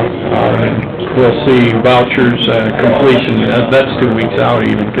 We'll see vouchers completion, that's 2 weeks out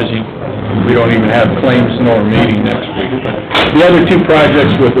even, because we don't even have claims nor meeting next week. But the other two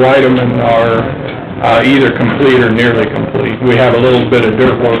projects with Whiteman are either complete or nearly complete. We have a little bit of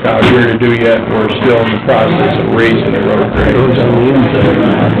dirt work out here to do yet. We're still in the process of raising the road grade.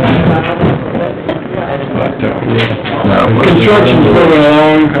 But construction's moving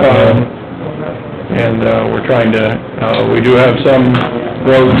along. And we're trying to, we do have some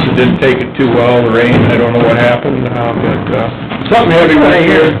roads that didn't take it too well, the rain, I don't know what happened, but something heavy right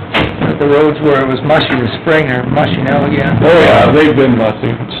here. The roads where it was mushy this spring are mushy now again. Oh, yeah, they've been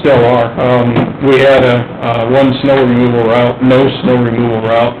musty, still are. We had one snow removal route, no snow removal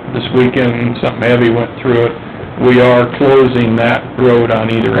route this weekend, something heavy went through it. We are closing that road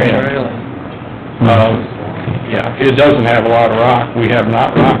on either end. Really? Yeah, it doesn't have a lot of rock, we have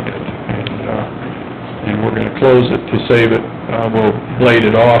not rocked it. And we're gonna close it to save it, we'll blade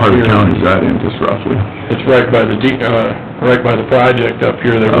it off here. Part of the county's that in, just roughly? It's right by the project up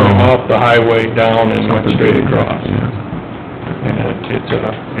here, they went off the highway down and went straight across. And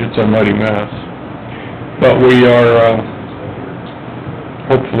it's a muddy mess. But we are,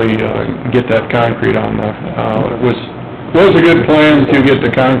 hopefully, get that concrete on it was a good plan to get the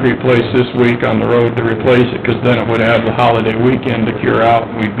concrete placed this week on the road to replace it, because then it would have the holiday weekend to cure out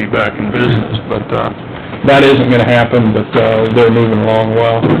and we'd be back in business. But, that isn't gonna happen, but, they're moving along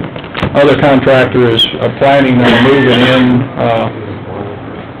well. Other contractor is planning on moving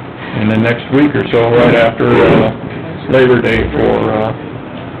in the next week or so, right after, Labor Day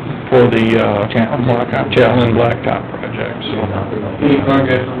for the, Chatelaine Blacktop project, so. Any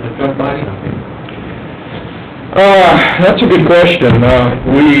progress on the truck body? That's a good question.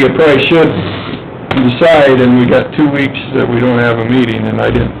 We probably should decide, and we got 2 weeks that we don't have a meeting, and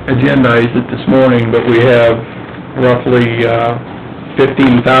I didn't agendize it this morning, but we have roughly,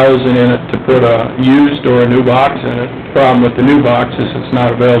 15,000 in it to put a used or a new box in it. The problem with the new box is it's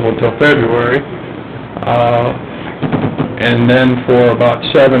not available till February. And then for about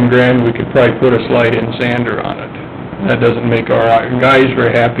 $7,000, we could probably put a slide-in sander on it. That doesn't make our guys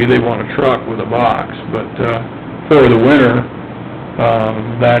very happy, they want a truck with a box, but, for the winter,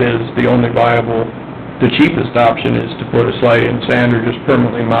 that is the only viable, the cheapest option is to put a slide-in sander, just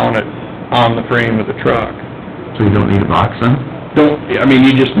permanently mount it on the frame of the truck. So you don't need a box then?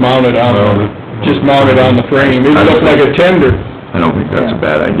 You just mount it on the frame, it looks like a tender. I don't think that's a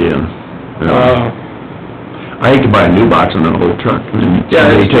bad idea. I hate to buy a new box on an old truck.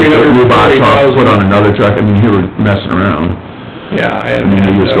 Yeah, you take a new box off, put on another truck, you were messing around. Yeah,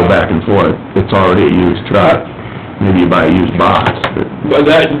 you just go back and forth, it's already a used truck. Maybe you buy a used box, but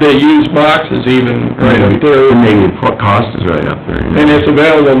the used box is even right up there. Maybe the cost is right up there. And it's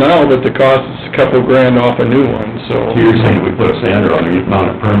available now, but the cost is a couple grand off a new one, so. So you're saying we put a sander on it, you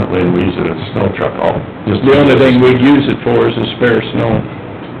mount it permanently, and we use it as a snow truck The only thing we'd use it for is a spare snow.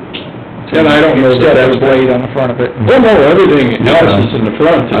 And I don't know that that's blade on the front of it. Well, no, everything else is in the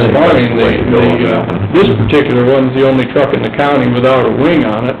front, it's fine. This particular one's the only truck in the county without a wing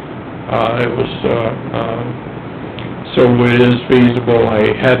on it. So it is feasible.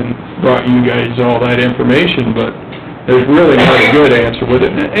 I hadn't brought you guys all that information, but there's really not a good answer with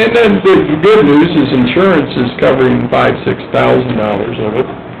it. And then the good news is insurance is covering $5,000-6,000 of it.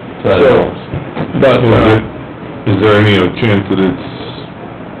 So, but, is there any chance that it's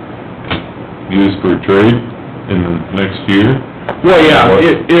used for trade in the next year? Well, yeah,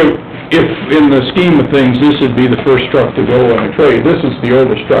 if in the scheme of things, this would be the first truck to go on a trade. This is the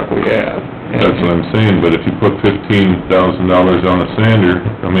oldest truck we have. That's what I'm saying, but if you put $15,000 on a sander,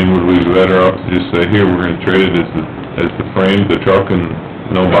 would we be better off to just say, here, we're gonna trade it as the frame, the truck, and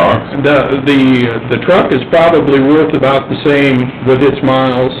no box? The truck is probably worth about the same with its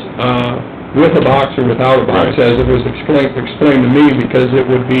miles, with a box or without a box, as it was explained to me, because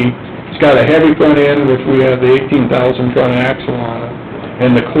it's got a heavy front end, which we have the 18,000 front axle on it,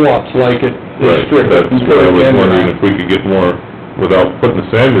 and the co-ops like it. Right, that's what I was wondering, if we could get more without putting a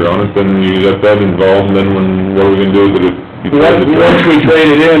sander on it, then you got that involved, and then what are we gonna do with it if you trade it? Once we trade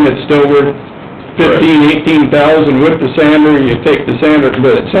it in, it's still worth 18,000 with the sander, you take the sander, but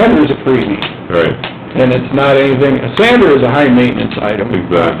the sander's a freebie. Right. And it's not anything, a sander is a high-maintenance item.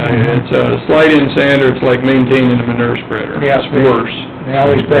 It's a slide-in sander, it's like maintaining a manure spreader. Yeah. It's worse. They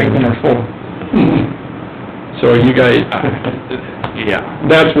always break when they're full. So you guys, yeah,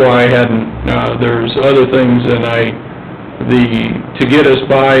 that's why I hadn't, there's other things, and to get us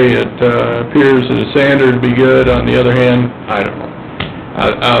by, it appears that a sander would be good. On the other hand, I don't know.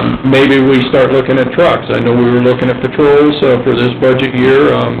 Maybe we start looking at trucks. I know we were looking at patrols, for this budget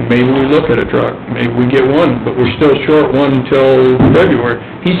year, maybe we look at a truck. Maybe we get one, but we're still short one until February.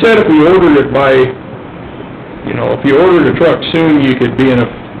 He said if we ordered it by, if you ordered a truck soon, you could be in a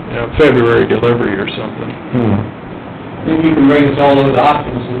February delivery or something. Maybe you can bring us all those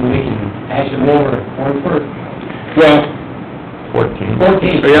options and we can hash them over on first. Well, 14.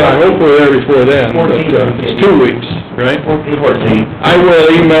 yeah, hopefully there before then, but, 14. it's 2 weeks, right? 14. I will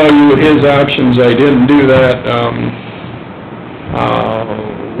email you his options. I didn't do that.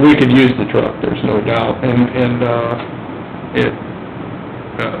 We could use the truck, there's no doubt, and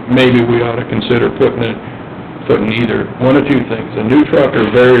maybe we ought to consider putting either one or two things, a new truck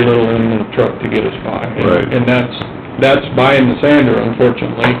or very little in the truck to get us by. Right. And that's buying the sander,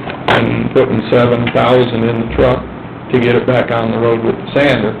 unfortunately, and putting $7,000 in the truck to get it back on the road with the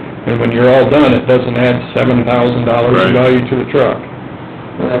sander. And when you're all done, it doesn't add $7,000 in value to the truck.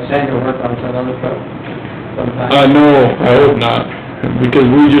 Will that sander work on some other truck sometime? No, I hope not, because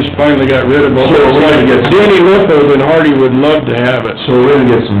we just finally got rid of all So we're gonna those. get- Danny Lippold and Hardy would love to have it. So we're gonna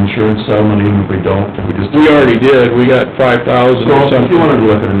get some insurance settlement even if we don't, if we just... We already did, we got $5,000 or So if you wanted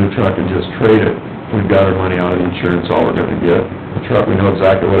something. to look at a new truck and just trade it, we've got our money out of the insurance, all we're gonna get. The truck, we know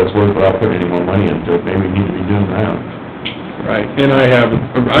exactly what it's worth without putting any more money into it, maybe we need to be doing that. Right, and I have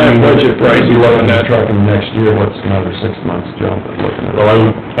budget prices on that truck in the next year, what's another 6 months jump at looking at it? Well,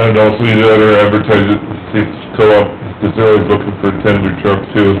 I'd also either that or advertise it, see if it's co-op, because they're always looking for a tender truck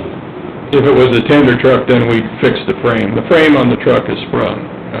too. If it was a tender truck, then we'd fix the frame. The frame on the truck is sprung.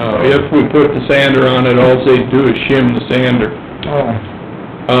 If we put the sander on it, all they do is shim the sander.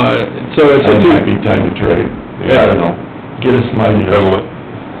 So it's a It might be time to trade. I don't know. Get us some ideas.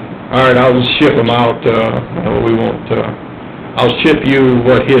 All right, I'll just ship them out, we won't, I'll ship you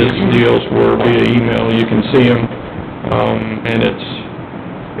what his deals were via email, you can see them, and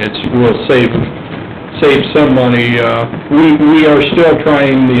we'll save some money. We are still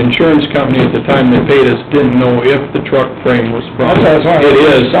trying, the insurance company at the time they paid us didn't know if the truck frame was sprung. It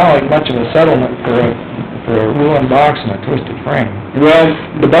is. It sounded like much of a settlement for a woolen box and a twisted frame. Well,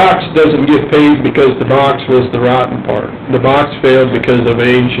 the box doesn't get paid because the box was the rotten part. The box failed because of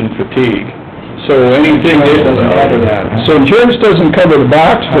age and fatigue. So anything... Insurance doesn't cover that, huh? So insurance doesn't cover the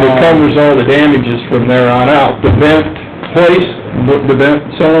box, but it covers all the damages from there on out. The bent hoist, the bent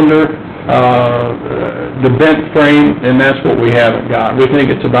cylinder, the bent frame, and that's what we haven't got. We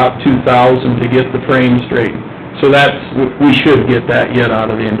think it's about $2,000 to get the frame straight. So we should get that yet out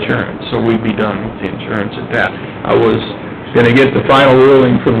of the insurance, so we'd be done with the insurance at that. I was gonna get the final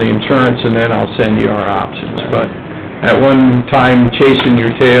ruling from the insurance, and then I'll send you our options, but at one time, chasing your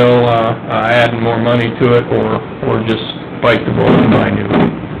tail, adding more money to it, or just bite the bullet and buy new.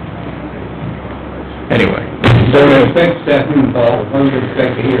 Anyway. Don't expect that new call, when do you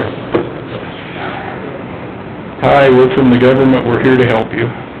expect to hear? Hi, we're from the government, we're here to help you.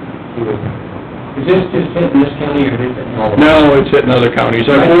 Is this just hitting this county or is it all? No, it's hitting other counties.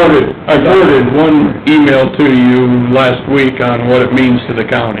 I forwarded one email to you last week on what it means to the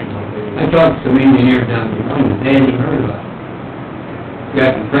county. I talked to some engineers down in London, they hadn't even heard about it.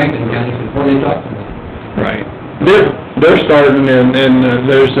 Back in Franklin County, before they talked about it. Right. They're starting, and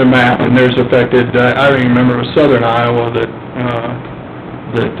there's a map, and there's affected, I remember it was southern Iowa that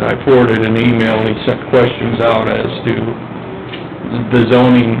I forwarded an email, and he sent questions out as to the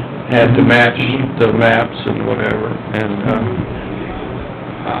zoning had to match the maps and whatever, and,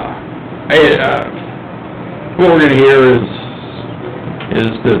 what we're gonna hear is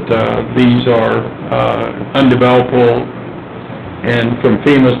that, these are, undevelopable, and from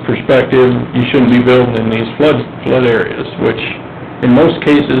FEMA's perspective, you shouldn't be building in these flood areas, which, in most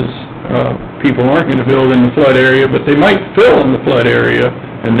cases, people aren't gonna build in the flood area, but they might fill in the flood area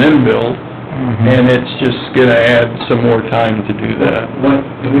and then build. And it's just gonna add some more time to do that. What,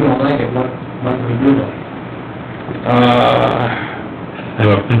 if we don't like it, what do we do about it?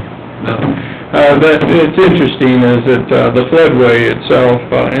 But it's interesting is that, the floodway itself,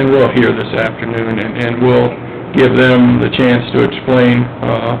 and we'll hear this afternoon, and we'll give them the chance to explain,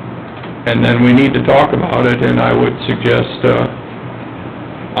 and then we need to talk about it, and I would suggest,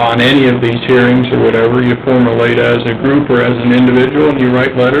 on any of these hearings or whatever, you formulate as a group or as an individual, and you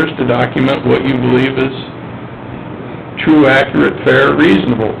write letters to document what you believe is true, accurate, fair,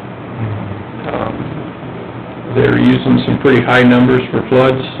 reasonable. they're using some pretty high numbers for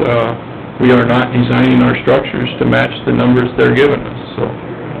floods. We are not designing our structures to match the numbers they're giving us, so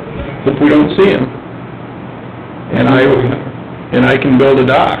hope we don't see them. And I can build a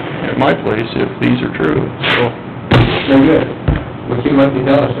dock at my place if these are true, so. Very good. What you might be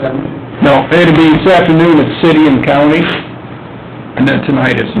telling us, No, it'll be this afternoon at City and County, and then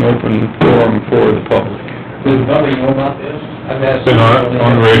tonight it's an open forum for the public. does the public know about this? I've asked. Been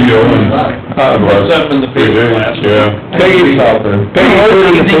on the radio and... Something in the paper last. Yeah. Peggy's out there.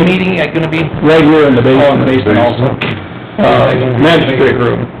 Evening meeting, gonna be? Right here in the basement. Oh, in the basement also. Magistrate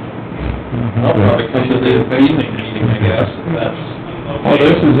room. I'll probably come to the evening meeting, I guess, if that's... Well,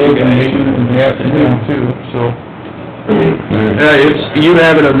 this is open meeting in the afternoon too, so. Yeah, you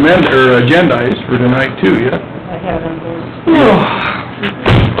have it agendized for tonight too, yeah? I have it on board.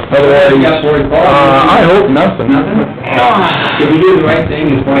 Otherwise, I hope nothing. If you do the right thing,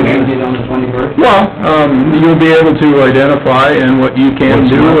 it's going to end it on the 21st? Well, you'll be able to identify, and what you can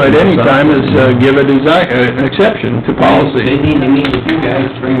do at any time is give a design, an exception to They policy. need to meet with you guys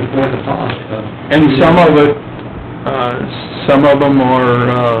to bring forth the policy. And some of them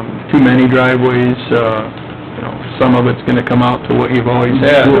are, too many driveways, some of it's gonna come out to what you've always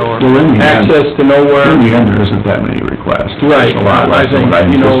had, or Well, in the end- access to nowhere. In the end, there isn't that many requests. Right. It's a lot less than what I I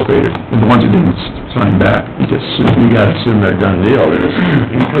think, you know- anticipated. The ones that didn't sign back, we gotta assume they're done deal.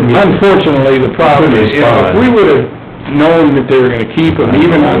 Unfortunately, the problem is, if we would've known that they were gonna keep them,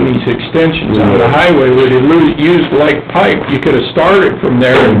 even on these extensions on the highway, where they used like pipe, you could've started from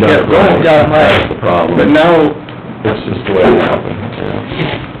there and kept going. That's the problem. But now, That's just the way it happened,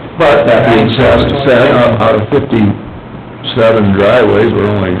 yeah. But that being said, out of 57 driveways, we're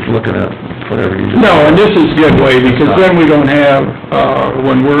only looking at whatever you... no, and this is a good way, because then we don't have,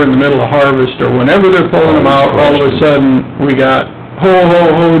 when we're in the middle of harvest, or whenever they're pulling them out, all of a sudden, we got,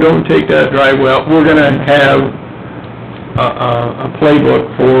 ho, don't take that driveway out. We're gonna have a playbook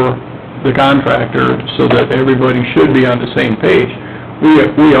for the contractor, so that everybody should be on the same page.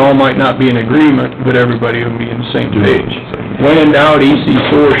 We all might not be in agreement, but everybody will be on the same page. When in doubt,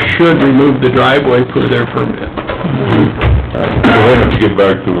 EC4 should remove the driveway per their permit. We'll have to get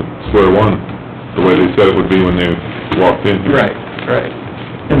back to square one, the way they said it would be when they walked in here. Right.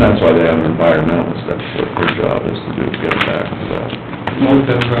 And that's why they have an environmental stuff, what their job is to do, to get back to that. Most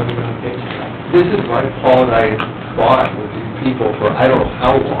of them are going to take. This is why Paul and I fought with these people for I don't know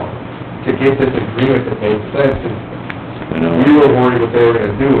how long to get this agreement that made sense. And we were worried what they were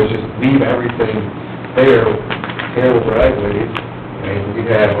gonna do was just leave everything there, terrible driveways, and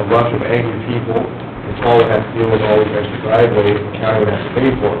we'd have a bunch of angry people, and Paul would have to deal with all these extra driveways, and the county would have to pay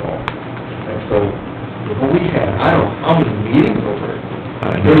for it all. And so, but we had, I don't know how many meetings over it.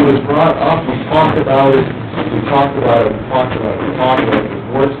 It was brought up, we talked about it, the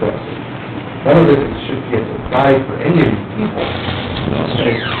board stuff. None of this should be a surprise for any of these people.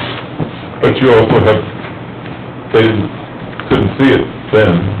 But you also have, they couldn't see it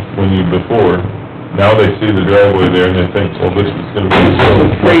then, before. Now they see the driveway there and they think, well, this is gonna be so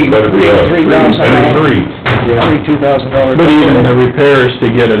much better for us. $2,000. But even the repairs to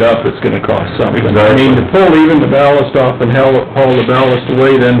get it up, it's gonna cost something. I mean, to pull even the ballast off and haul the ballast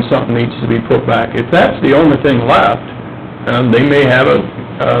away, then something needs to be put back. If that's the only thing left, they may have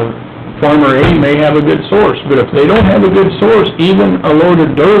Farmer A may have a good source, but if they don't have a good source, even a load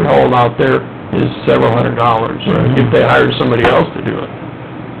of dirt hauled out there is several $100, if they hired somebody else to do it.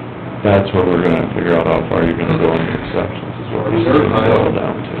 That's what we're gonna figure out, how far you're gonna go in the exceptions, is what we're gonna go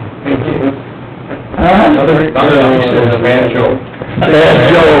down to. Bad joke.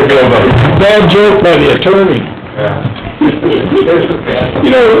 Bad joke by the attorney.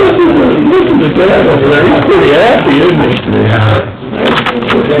 Listen to Dad over there, he's pretty happy, isn't he? Yeah.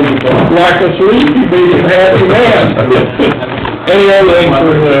 Like a sleep, he made him happy man. Any other thing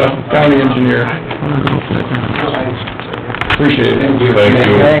for the county engineer? Appreciate it. Thank you.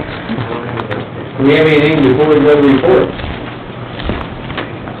 Thanks. Do we have anything before we go to reports?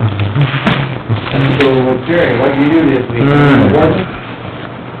 So, Jerry, what did you do this week?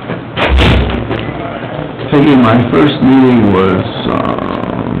 Peggy, my first meeting was,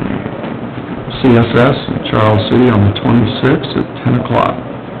 CSS in Charles City on the 26th at 10 o'clock.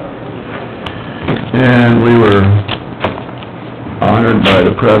 And we were honored by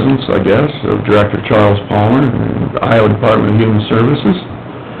the presence, I guess, of Director Charles Palmer and the Iowa Department of Human Services.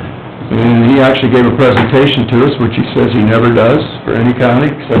 And he actually gave a presentation to us, which he says he never does for any county,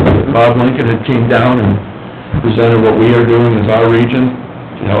 except that Bob Lincoln had came down and presented what we are doing as our region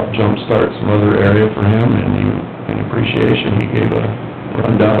to help jumpstart some other area for him, and in appreciation, he gave a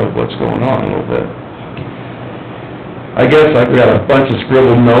rundown of what's going on a little bit. I guess I've got a bunch of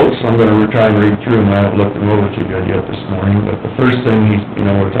scribbled notes, I'm gonna try and read through them, I haven't looked them over too good yet this morning, but the first thing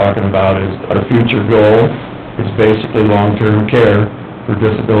we're talking about is our future goal is basically long-term care for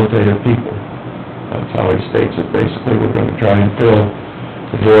debilitated people. That's how he states it, basically, we're gonna try and fill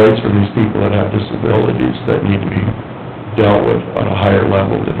the voids for these people that have disabilities that need to be dealt with on a higher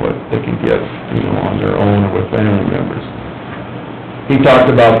level than what they can get, on their own or with family members. He talked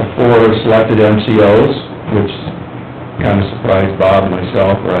about the 4 selected MCOs, which kind of surprised Bob and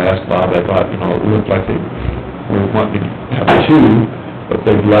myself, or I asked Bob, I thought, it looked like they were wanting to have 2, but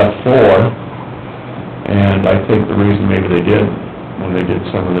they've left 4, and I think the reason maybe they did, when they did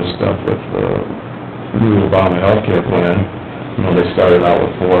some of this stuff with the new Obama healthcare plan, they started out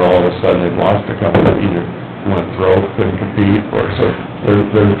with 4, all of a sudden they've lost a couple that either went broke, couldn't compete, or, so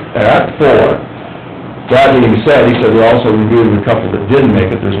they're at 4. That being said, he said we're also reviewing a couple that didn't make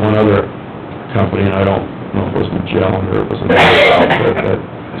it. There's one other company, and I don't know if it was Magellan or it was another outfit, that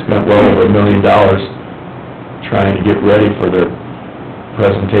spent well over $1 million trying to get ready for their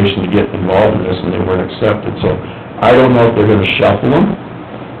presentation to get involved in this, and they weren't accepted. So I don't know if they're gonna shuffle them,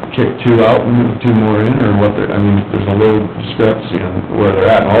 kick 2 out and move 2 more in, or what there's a little discrepancy on where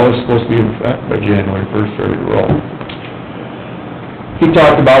they're at, and all this is supposed to be in effect by January 1st, ready to roll. He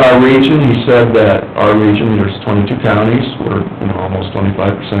talked about our region. He said that our region, there's 22 counties, we're, almost 25%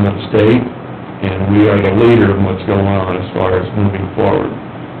 of the state, and we are the leader in what's going on as far as moving forward.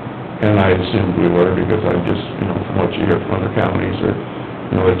 And I assumed we were, because I'm just, from what you hear from other counties, or,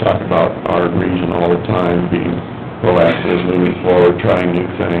 they talk about our region all the time, being proactive, moving forward, trying new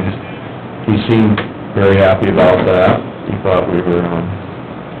things. He seemed very happy about that. He thought we were,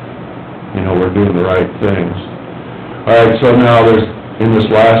 we're doing the right things. All right, so now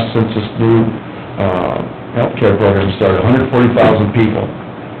since this new, healthcare program started, 140,000 people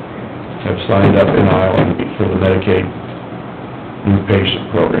have signed up in Iowa for the Medicaid new patient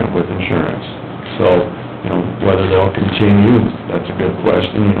program with insurance. So, whether they'll continue, that's a good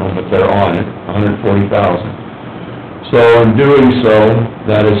question, but they're on it, 140,000. So in doing so,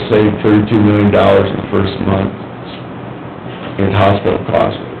 that has saved $32 million in the first month in hospital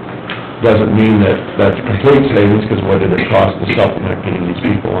costs. Doesn't mean that that's a complete savings, because what did it cost to supplement getting these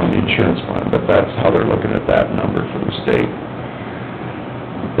people on the insurance plan? But that's how they're looking at that number for the state.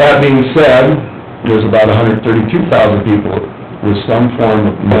 That being said, there's about 132,000 people with some form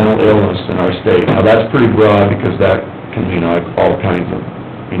of mental illness in our state. Now, that's pretty broad, because that can mean all kinds of,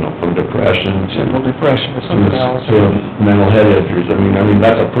 from depression to... General depression or something else. To mental head injuries. I mean,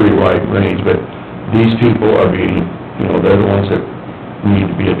 that's a pretty wide range, but these people are being, they're the ones that need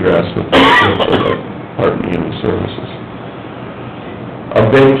to be addressed with the Department of Human Services. A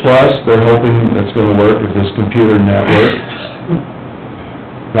big plus they're hoping that's gonna work is this computer network.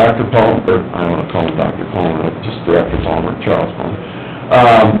 Dr. Palmer, I don't wanna call him Dr. Palmer, just Director Palmer, Charles Palmer.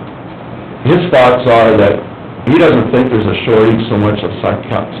 His thoughts are that he doesn't think there's a shortage so much of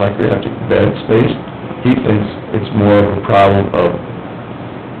psychiatric bed space. He thinks it's more of a problem of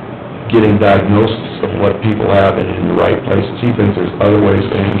getting diagnosis of what people have and in the right places. He thinks there's other ways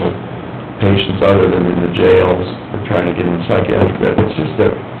to handle patients other than in the jails or trying to get in psychiatric bed. It's just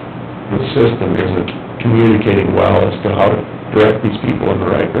that the system isn't communicating well as to how to direct these people in the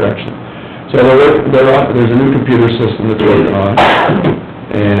right direction. So there's a new computer system that's working on,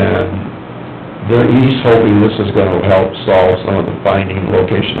 and he's hoping this is going to help solve some of the finding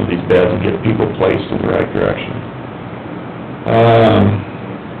location of these beds and get people placed in the right direction.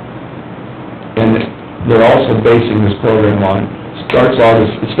 And they're also basing this program on, it started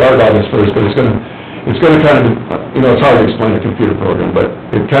August 1st, but it's gonna kind of, it's hard to explain a computer program, but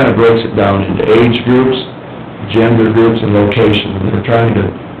it kind of breaks it down into age groups, gender groups, and location, and they're trying to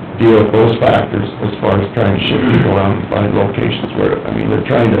deal with those factors as far as trying to shift people around and find locations where, they're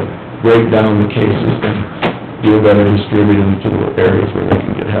trying to break down the cases and do a better distributing to the areas where they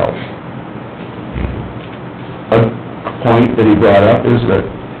can get help. A point that he brought up is that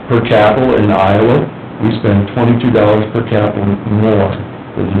per capita in Iowa, we spend $22 per capita more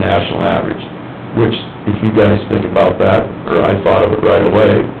than the national average, which, if you guys think about that, or I thought of it right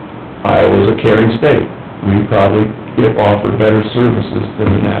away, Iowa's a caring state. We probably offer better services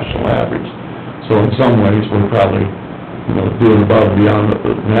than the national average. So in some ways, we're probably, doing above and beyond what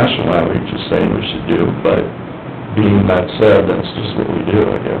the national average is saying we should do, but being that said, that's just what we do,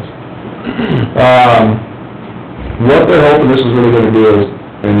 I guess. What they're hoping this is really gonna do is,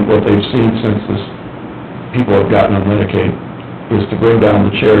 and what they've seen since people have gotten on Medicaid, is to bring down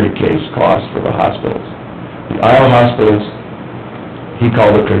the charity case cost for the hospitals. The Iowa hospitals, he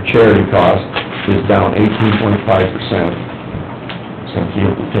called it their charity cost, is down 18.5% since the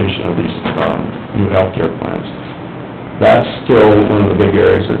implementation of these new healthcare plans. that's still one of the big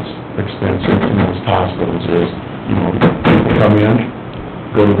areas that's expensive in most hospitals is, you know, people come in,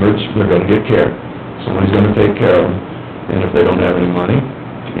 go to emergency, they're gonna get care. Somebody's gonna take care of them, and if they don't have any money,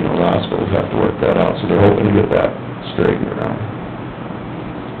 you know, the hospitals have to work that out, so they're hoping to get that straightened around.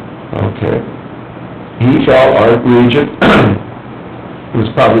 Okay. He felt our region was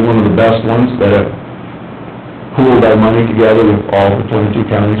probably one of the best ones that have pooled our money together with all the 22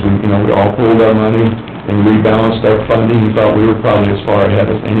 counties. We all pooled our money and rebalanced our funding. He felt we were probably as far ahead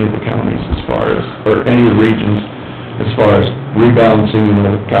as any of the counties or any of the regions as far as rebalancing,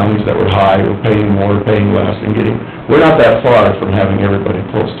 the counties that were high were paying more, paying less, and we're not that far from having everybody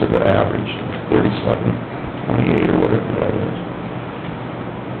close to the average, 37, 28 or whatever that is.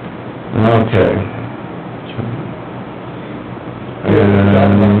 Okay. And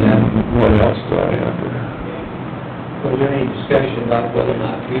what else do I have here? Was there any discussion about whether or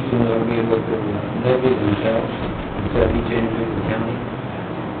not regions will be able to levy themselves instead of each individual county?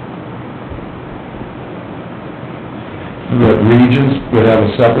 That regions would have a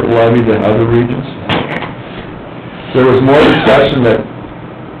separate levy than other regions? There was more discussion that,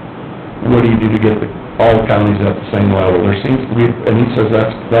 what do you do to get all counties at the same level? There seems to be, and he says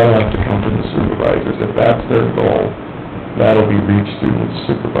that'll have to come from the supervisors. If that's their goal, that'll be reached through the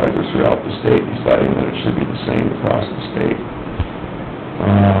supervisors throughout the state, deciding that it should be the same across the state.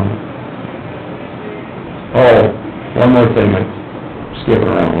 One more thing, I'm skipping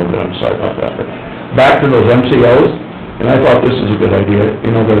around a little bit, I'm sorry about that, but back to those MCOs, and I thought this was a good idea.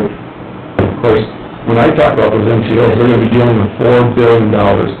 Of course, when I talk about those MCOs, they're gonna be dealing with $4 billion,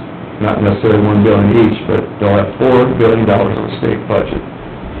 not necessarily $1 billion each, but they'll have $4 billion of the state budget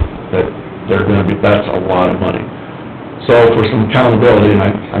that that's a lot of money. So for some accountability, and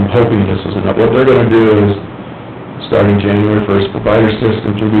I'm hoping this is enough, what they're gonna do is, starting January 1st, provider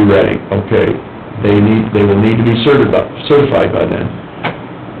systems will be ready. Okay, they will need to be certified by then.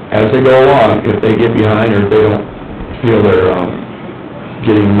 As they go along, if they get behind or if they don't feel they're,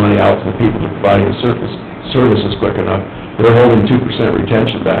 getting money out to the people to provide the services quick enough, they're holding 2%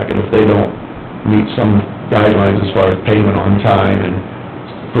 retention back, and if they don't meet some guidelines as far as payment on time and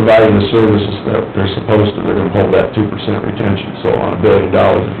providing the services that they're supposed to, they're gonna hold that 2% retention. So on $1 billion,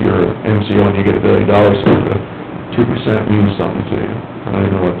 if you're an MCO and you get $1 billion, so the 2% means something to you. I don't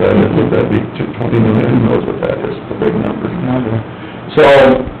even know what that is, would that be 20 million? Who knows what that is? It's a big number. So,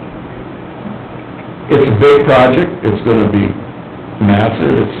 it's a big project, it's gonna be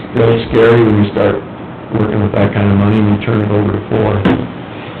massive, it's really scary when you start working with that kind of money and you turn it over to 4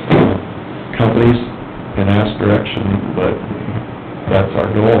 companies and ask direction, but that's our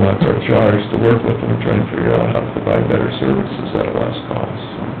goal, that's our charge, to work with them and try and figure out how to provide better services at a less cost.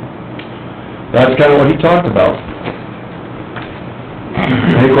 So, that's kind of what he talked about.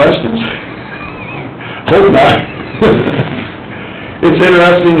 Any questions? Hope not. It's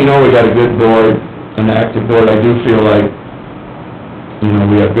interesting, we got a good board, an active board. I do feel like,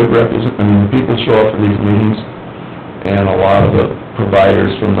 we have good people show up for these meetings, and a lot of the providers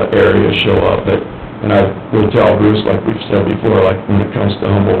from the area show up, and I will tell Bruce, like we've said before, like when it comes to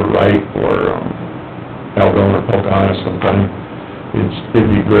Humboldt or Wright or Eldon or Pocahontas sometime, it'd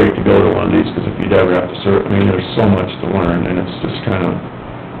be great to go to one of these, because if you'd ever have to serve, there's so much to learn, and it's just kind of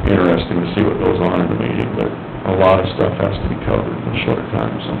interesting to see what goes on in the meeting, but a lot of stuff has to be covered in a short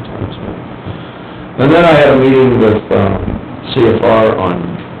time sometimes. And then I had a meeting with CFR on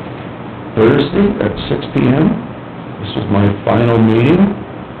Thursday at 6 p.m. This was my final meeting,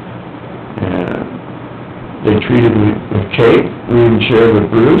 and they treated me with cake, we even shared with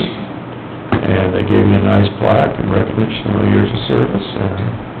Bruce, and they gave me a nice plaque in recognition of my years of service, and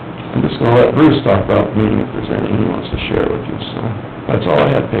I'm just gonna let Bruce talk about the meeting if there's anything he wants to share with you, so that's all I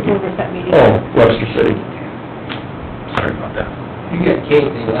had, Peggy. Where was that meeting? Oh, Webster City. Sorry about that. You got cake,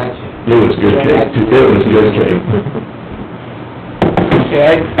 they like you. It was good cake, it was good cake.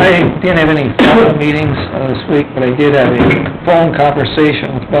 Okay, I didn't have any formal meetings this week, but I did have a phone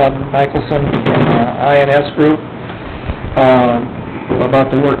conversation with Bob Michelson from INS Group about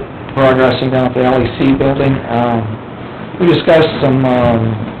the work progressing down at the LEC building. We discussed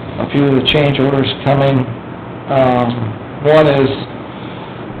a few of the change orders coming. One is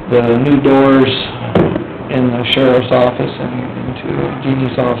the new doors in the sheriff's office and into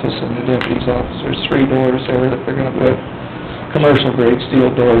Jeannie's office and the deputy's office. There's 3 doors there that they're gonna put commercial grade steel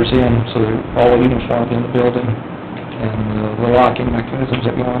doors in, so they're all uniform in the building. And the locking mechanisms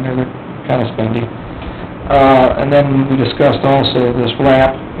that go on there, they're kind of spendy. And then we discussed also this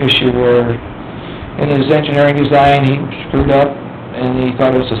ramp issue where in his engineering design, he screwed up and he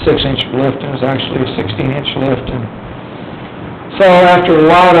thought it was a 6-inch lift and it was actually a 16-inch lift. And So after a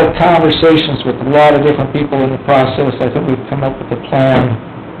lot of conversations with a lot of different people in the process, I think we've come up with a plan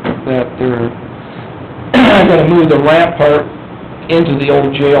that they're gonna move the ramp part into the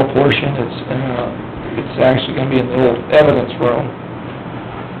old jail portion. It's actually gonna be in the old evidence room.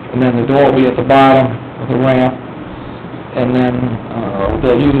 And then the door will be at the bottom of the ramp. And then,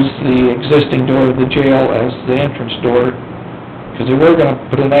 they'll use the existing door of the jail as the entrance door. Because they were gonna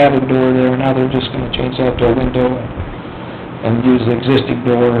put an added door there, now they're just gonna change that to a window and use the existing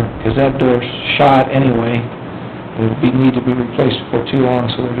door, because that door's shot anyway. It need to be replaced before too long,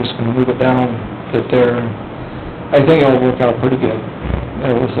 so they're just gonna move it down that there. I think it'll work out pretty good.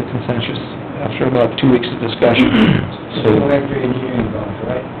 That was the consensus after about 2 weeks of discussion. So no extra engineering costs,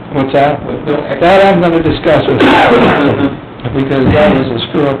 right? What's that? With no extra... That I'm gonna discuss with them, because that was a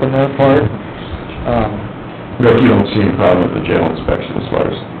screw up on their part. Rick, you don't see any problem with the jail inspection as far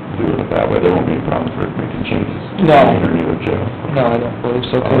as doing it that way? There won't be any problem for making changes? No. Underneath the jail? No, I don't believe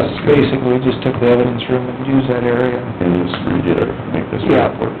so, because basically we just took the evidence room and used that area. And just redid it, make this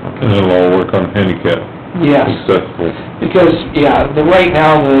Yeah. work? And it'll all work on handicap Yes, accessible. because, right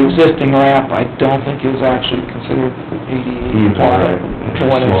now, the existing ramp, I don't think is actually considered ADA compliant. The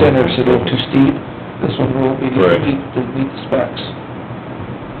one that's in there's a little too steep. This one will be Right. meet the specs.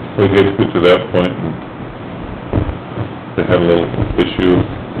 We did get to that point, and they had a little issue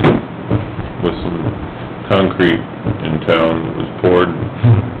with some concrete in town that was poured,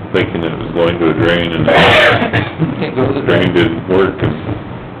 thinking it was going to a drain, and Can't go to the the drain didn't work, and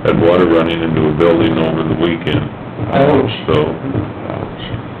had water running into a building over the weekend. Ouch. So,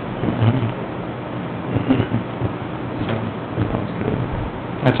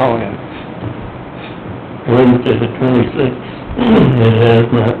 That's all I have. Wednesday the 26th, it has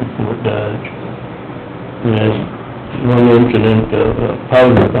not before Dodge. We had one incident of a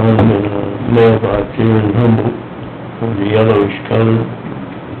powder bomb in a mailbox here in Humboldt, with the yellowish color.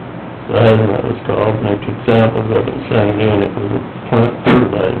 So I don't know what it was called, and I took samples of it and sent it in, it was a plant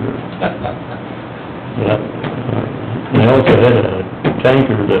fertilizer. Yeah. And I also had a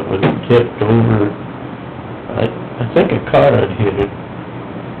tanker that was tipped over, I think a car had hit it,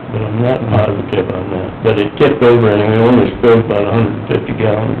 but I'm not positive on that. But it tipped over and it only spilled about 150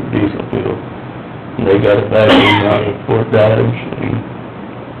 gallons of diesel fuel. And they got it back in out of Fort Dodge and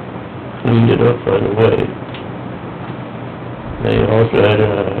cleaned it up right away. They also had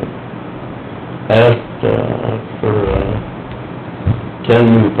asked for 10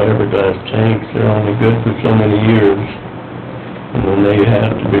 new fiberglass tanks. They're only good for so many years. And then they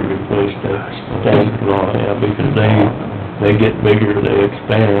have to be replaced, that's tank law, yeah, because they get bigger, they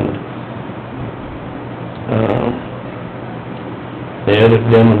expand. They had a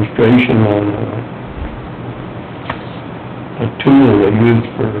demonstration on a tool they use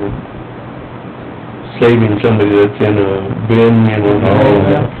for saving somebody that's in a bin,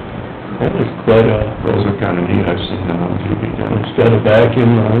 That was quite a... Those are kinda neat, I've seen them on TV. It's got a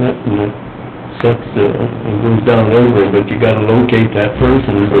vacuum on it, and it sucks, it goes down over it, but you gotta locate that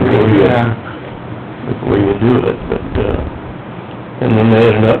person before you do it, but, and then they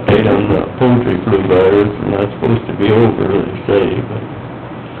had an update on the poultry flu virus, and that's supposed to be over, they say, but...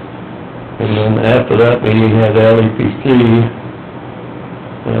 And then after that meeting, had LEPC,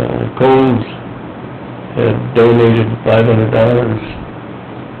 Coles had donated $500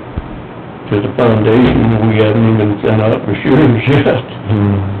 to the foundation. We haven't even sent out brochures yet. I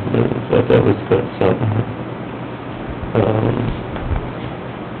thought that was something.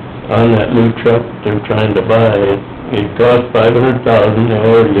 On that new truck they're trying to buy, it cost $500,000, they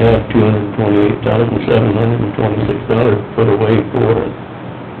already have $228,726 put away for it,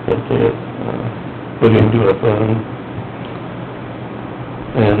 that they put into a fund.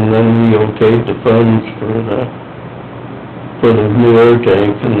 And then we okayed the funds for the new air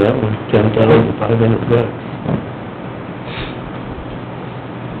tanks, and that was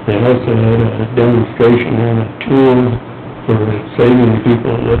 $10,500. They also had a demonstration on a tool for saving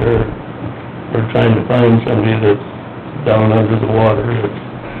people that are trying to find somebody that's down under the water, that's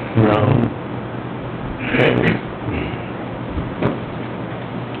drowned.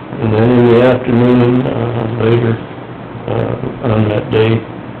 And then in the afternoon, later, on that day,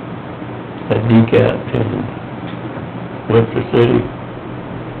 at DCAT in Webster City,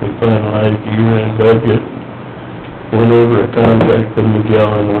 we finalized the year-end budget, went over a contract with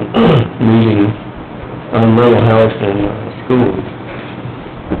Miguel in a meeting on mental health in schools.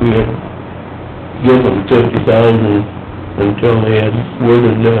 We had given them $50,000 until they had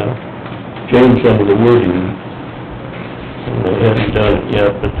changed some of the wording. And they hadn't done it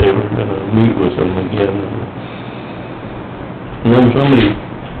yet, but they were gonna meet with them again. And then somebody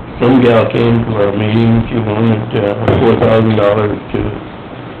some gal came to our meeting, she wanted, $4,000 to,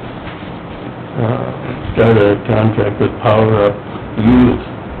 start a contract with Power Up Youth.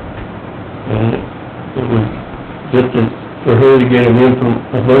 And it was just for her to get a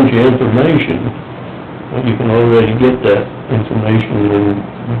bunch of information. Well, you can already get that information in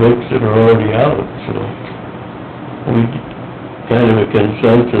books that are already out, so we kind of a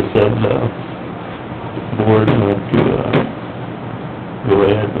consensus of the board went to, go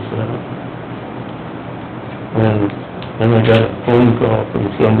ahead with that. And then I got a phone call from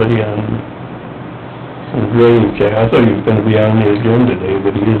somebody on some drainage check. I thought he was gonna be on the agenda today,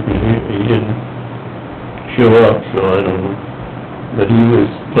 but he didn't show up, so I don't know. But he was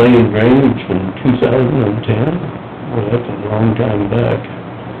playing drainage from 2010? Well, that's a long time back,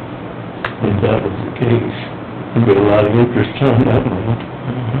 if that was the case. There's been a lot of interest on that one.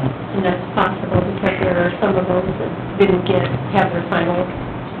 And that's possible because there are some of those that didn't have their final,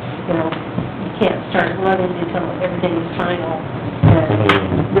 you can't start levying until everything is final.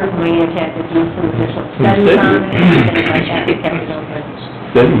 And Rick may have had to do some additional studies on it, and things like that, to kept it open.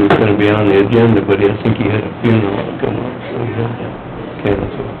 Said he was gonna be on the agenda, but I think he had a funeral to come up, so he had to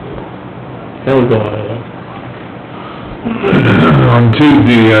cancel. That was all I had. On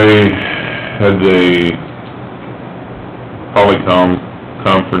Tuesday, I had a Polycom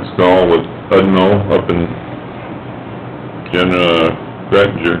conference call with Udno up in Jenna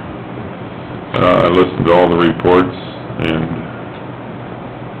Grettinger. I listened to all the reports, and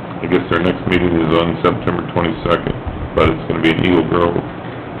I guess our next meeting is on September 22nd, but it's gonna be in Eagle Grove.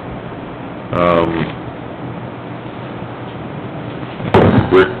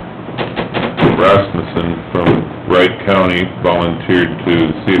 Rick Rasmussen from Wright County volunteered to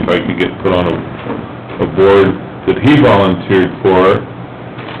see if I could get put on a board that he volunteered for.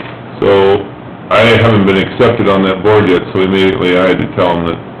 So I haven't been accepted on that board yet, so immediately I had to tell him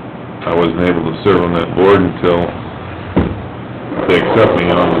that I wasn't able to serve on that board until they accept me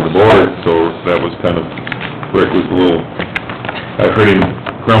onto the board. So that was kind of, Rick was a little, I heard him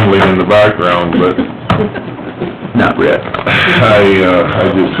grumbling in the background, but Not Rick. I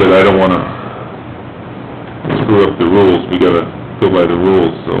just said, I don't wanna screw up the rules, we gotta go by the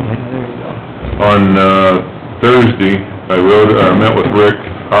rules, so. On, Thursday, I met with Rick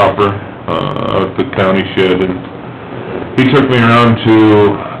Hopper, out at the county shed, and he took me around to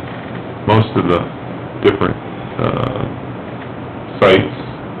most of the different, sites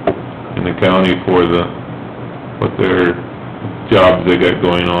in the county for what their jobs they got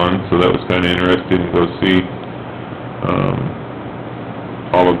going on, so that was kinda interesting to go see,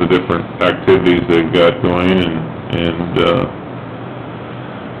 all of the different activities they've got going, and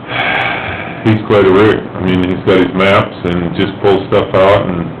he's quite a Rick. I mean, he's got his maps and just pulls stuff out,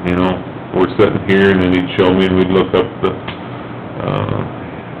 and, we're sitting here, and then he'd show me, and we'd look up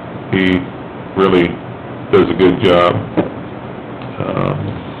he really does a good job.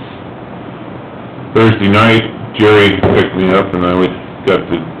 Thursday night, Jerry picked me up, and I got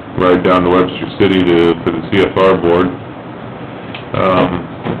to ride down to Webster City for the CFR board.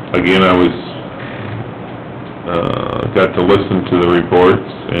 Again, I got to listen to the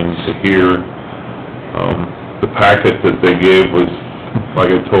reports and to hear, the packet that they gave was,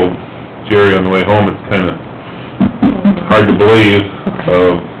 like I told Jerry on the way home, it's kinda hard to believe,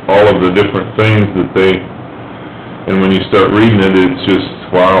 all of the different things that and when you start reading it, it's just,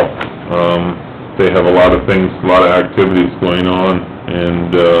 wow. They have a lot of things, a lot of activities going on,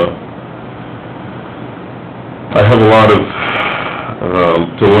 and, I have a lot of,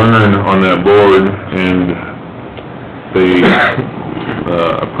 to learn on that board, and they,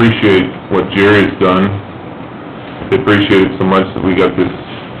 appreciate what Jerry's done. They appreciate it so much that we got this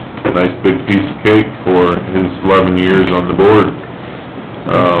nice big piece of cake for his 11 years on the board.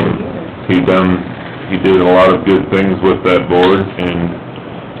 He did a lot of good things with that board, and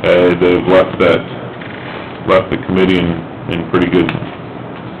they've left the committee in pretty good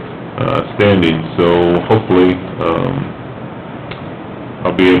standing. So hopefully,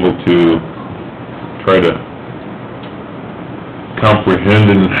 I'll be able to try to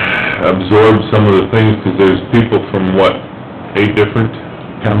comprehend and absorb some of the things, because there's people from, 8 different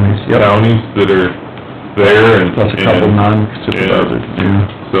Counties, yep. counties that are there, and Plus a couple non-supervisors,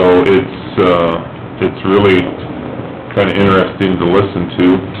 so it's really kinda interesting to listen to,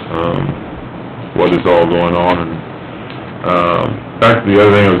 what is all going on. And, back to the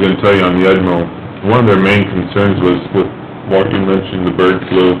other thing I was gonna tell you on the Udno, one of their main concerns was with what you mentioned, the bird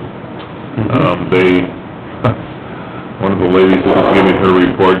flu. One of the ladies that was giving her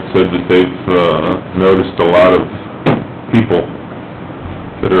report said that they've, noticed a lot of people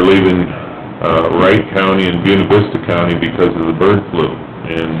that are leaving, Wright County and Buena Vista County because of the bird flu.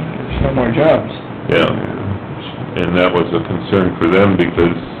 And No more jobs. Yeah. And that was a concern for them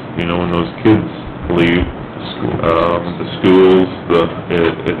because, you know, when those kids leave, the schools,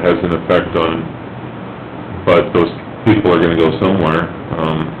 it has an effect on, but those people are gonna go somewhere,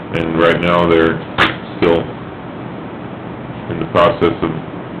 and right now they're still in the process of,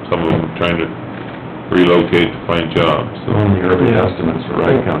 some of them trying to relocate to find jobs, so. One of the early estimates for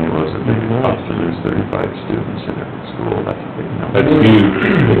Wright County was that they hope to lose 35 students in their school, that's a big number. That's huge.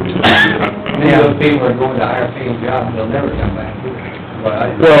 Many of those people are going to higher paying jobs, they'll never come back.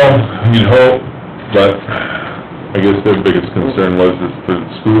 Well, you'd hope, but I guess their biggest concern was is for the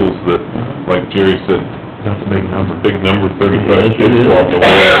schools that, like Jerry said, That's a big number. big number, 35 kids walk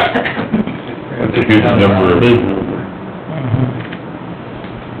away. That's a huge number.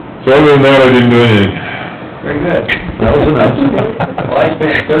 So other than that, I didn't do anything. Very good. That was enough. Well, I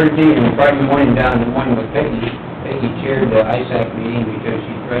spent Thursday and Friday morning down in Des Moines with Peggy. Peggy chaired the ISAC meeting because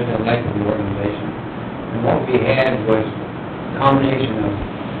she's president-elect of the organization. And what we had was a combination of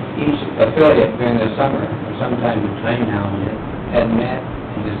each affiliate during the summer, or sometime between now and then, had met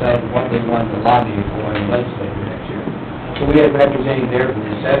and decided what they wanted to lobby for in the legislature next year. So we had representatives there from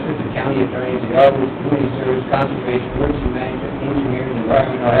the assessors, the county attorneys, the auditors, community service, conservation, emergency management, engineering,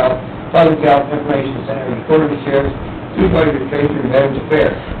 environmental health, public health, information center, recorder, sheriffs, supervisor, treasurer, and veterans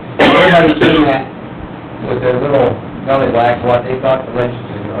affairs. Everybody came at with their little belly laugh what they thought the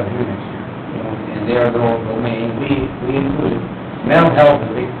legislature ought to do next year. You know, and their little domain, we included mental health is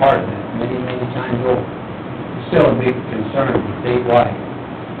a big part of that, many times over. It's still a big concern statewide.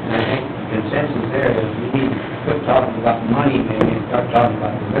 And I think the consensus there is we need to quit talking about money maybe and start talking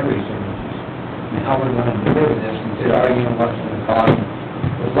about delivery services. And how we're gonna deliver this instead of arguing what's gonna cost.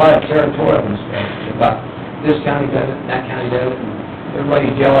 There's a lot of territorial discussions about this county does it, that county does it, and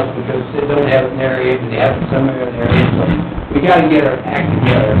everybody's jealous because they don't have it in their area, but they have it somewhere in their area. So we gotta get our act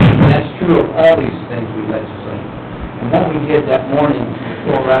together, and that's true of all these things we legislate. And what we did that morning, was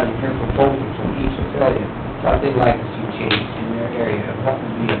go around and hear proposals from each affiliate, what they'd like to see changed in their area, and what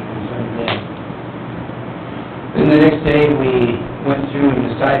would be a concern to them. Then the next day, we went through and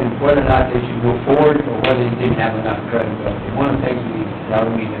decided whether or not they should go forward or whether they didn't have enough credibility. One of the things I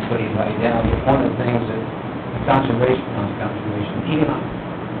don't mean to put anybody down, but one of the things that conservation, even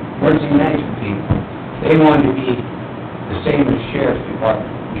emergency management people, they wanted to be the same as sheriff's department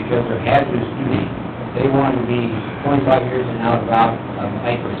because they're hazardous duty. They wanted to be 25 years and out of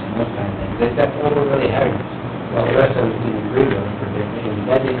IPers and those kind of things. They said, oh, we're really hazardous. Well, the rest of us didn't agree with them for their thing, and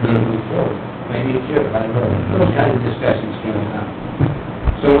that didn't move forward. Maybe it should, I don't know. Those kind of discussions came about.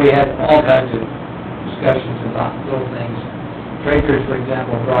 So we had all kinds of discussions about little things. Treasurers, for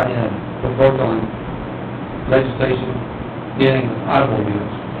example, brought in a proposal on legislation dealing with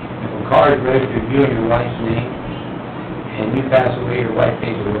automobiles. If a car is registered you in your wife's name, and you pass away, your wife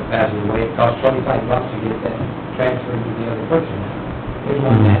pays for it, passes away, it costs $25 to get that transferred to the other person. They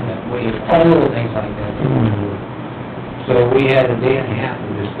want that way, all little things like that, they want to do it. So we had a day and a half of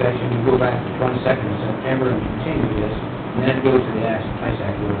discussion, we go back to the 22nd of September and continue this, and then it goes to the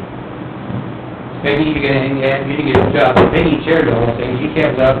ISAC order. Maybe you get anything to add, you get a job, but Peggy chaired the whole thing, she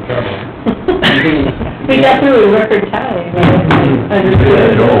kept out of trouble. We got through in record time,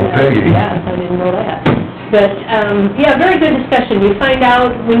 understood. Oh, Peggy. Yes, I didn't know that. But, yeah, very good discussion. You find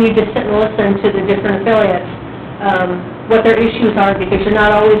out when you just sit and listen to the different affiliates, what their issues are, because you're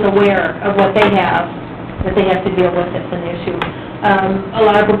not always aware of what they have, that they have to deal with as an issue. A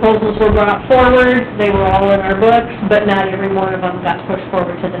lot of proposals were brought forward, they were all in our books, but not every one of them got pushed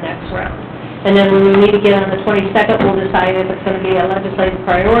forward to the next round. And then when we meet again on the 22nd, we'll decide if it's gonna be a legislative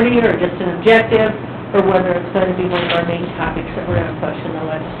priority, or just an objective, or whether it's gonna be one of our main topics that we're gonna push in the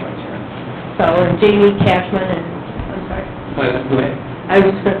legislature. So, and Jamie Cashman and, I'm sorry. Go ahead. I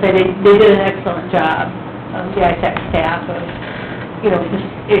was just gonna say, they did an excellent job, the ITEC staff of, you know, just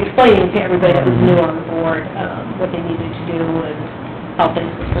explaining to everybody that was new on the board, what they needed to do and how things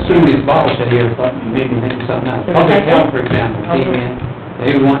were. Soon as bottle said here, thought maybe think of something else. Public health, for example, came in,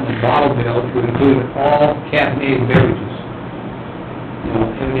 they want the bottle bill to include all caffeinated beverages. You know,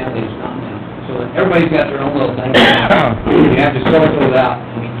 evidently it's not now. So everybody's got their own little thing. You have to sort those out.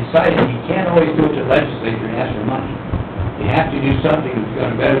 And we decided you can't always go to the legislature and ask for money. You have to do something that's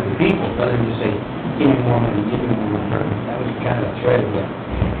going to better the people, rather than just say, give me more money, give me more money. That was kind of a thread of that.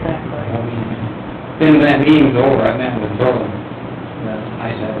 Exactly. I mean, then when that meeting was over, I met with Bill, and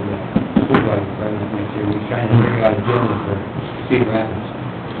I said, supervisor president next year, we're trying to figure out a agenda for Cedar Rapids.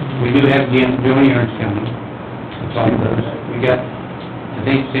 We do have Joni Ernst coming, to talk about us. We got, I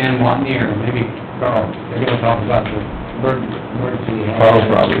think, Stan Watnier, maybe Carl, they're gonna talk about the emergency. Carl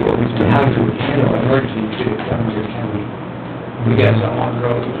probably will. And how to handle emergency to come to your county. we got some on the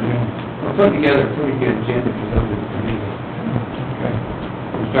road. We're putting together a pretty good agenda for those of the meeting.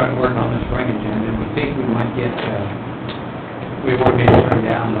 We're starting to work on the spring agenda, and we think we might get, we want to be turned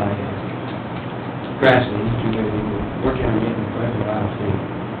down by Grassley, we're working on getting the president of Iowa State.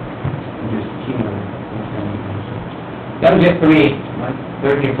 And just keep on that was it for me, like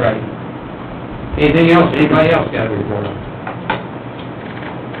Thursday and Friday. Anything else, anybody else got a report on?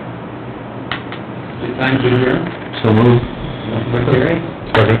 Is it time to adjourn? So moved. Motion by Terry,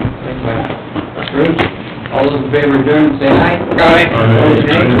 Second. second by Bruce. All those in favor of adjourn, say aye. Aye. Opposed,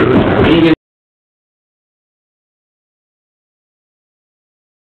 nay. Meeting is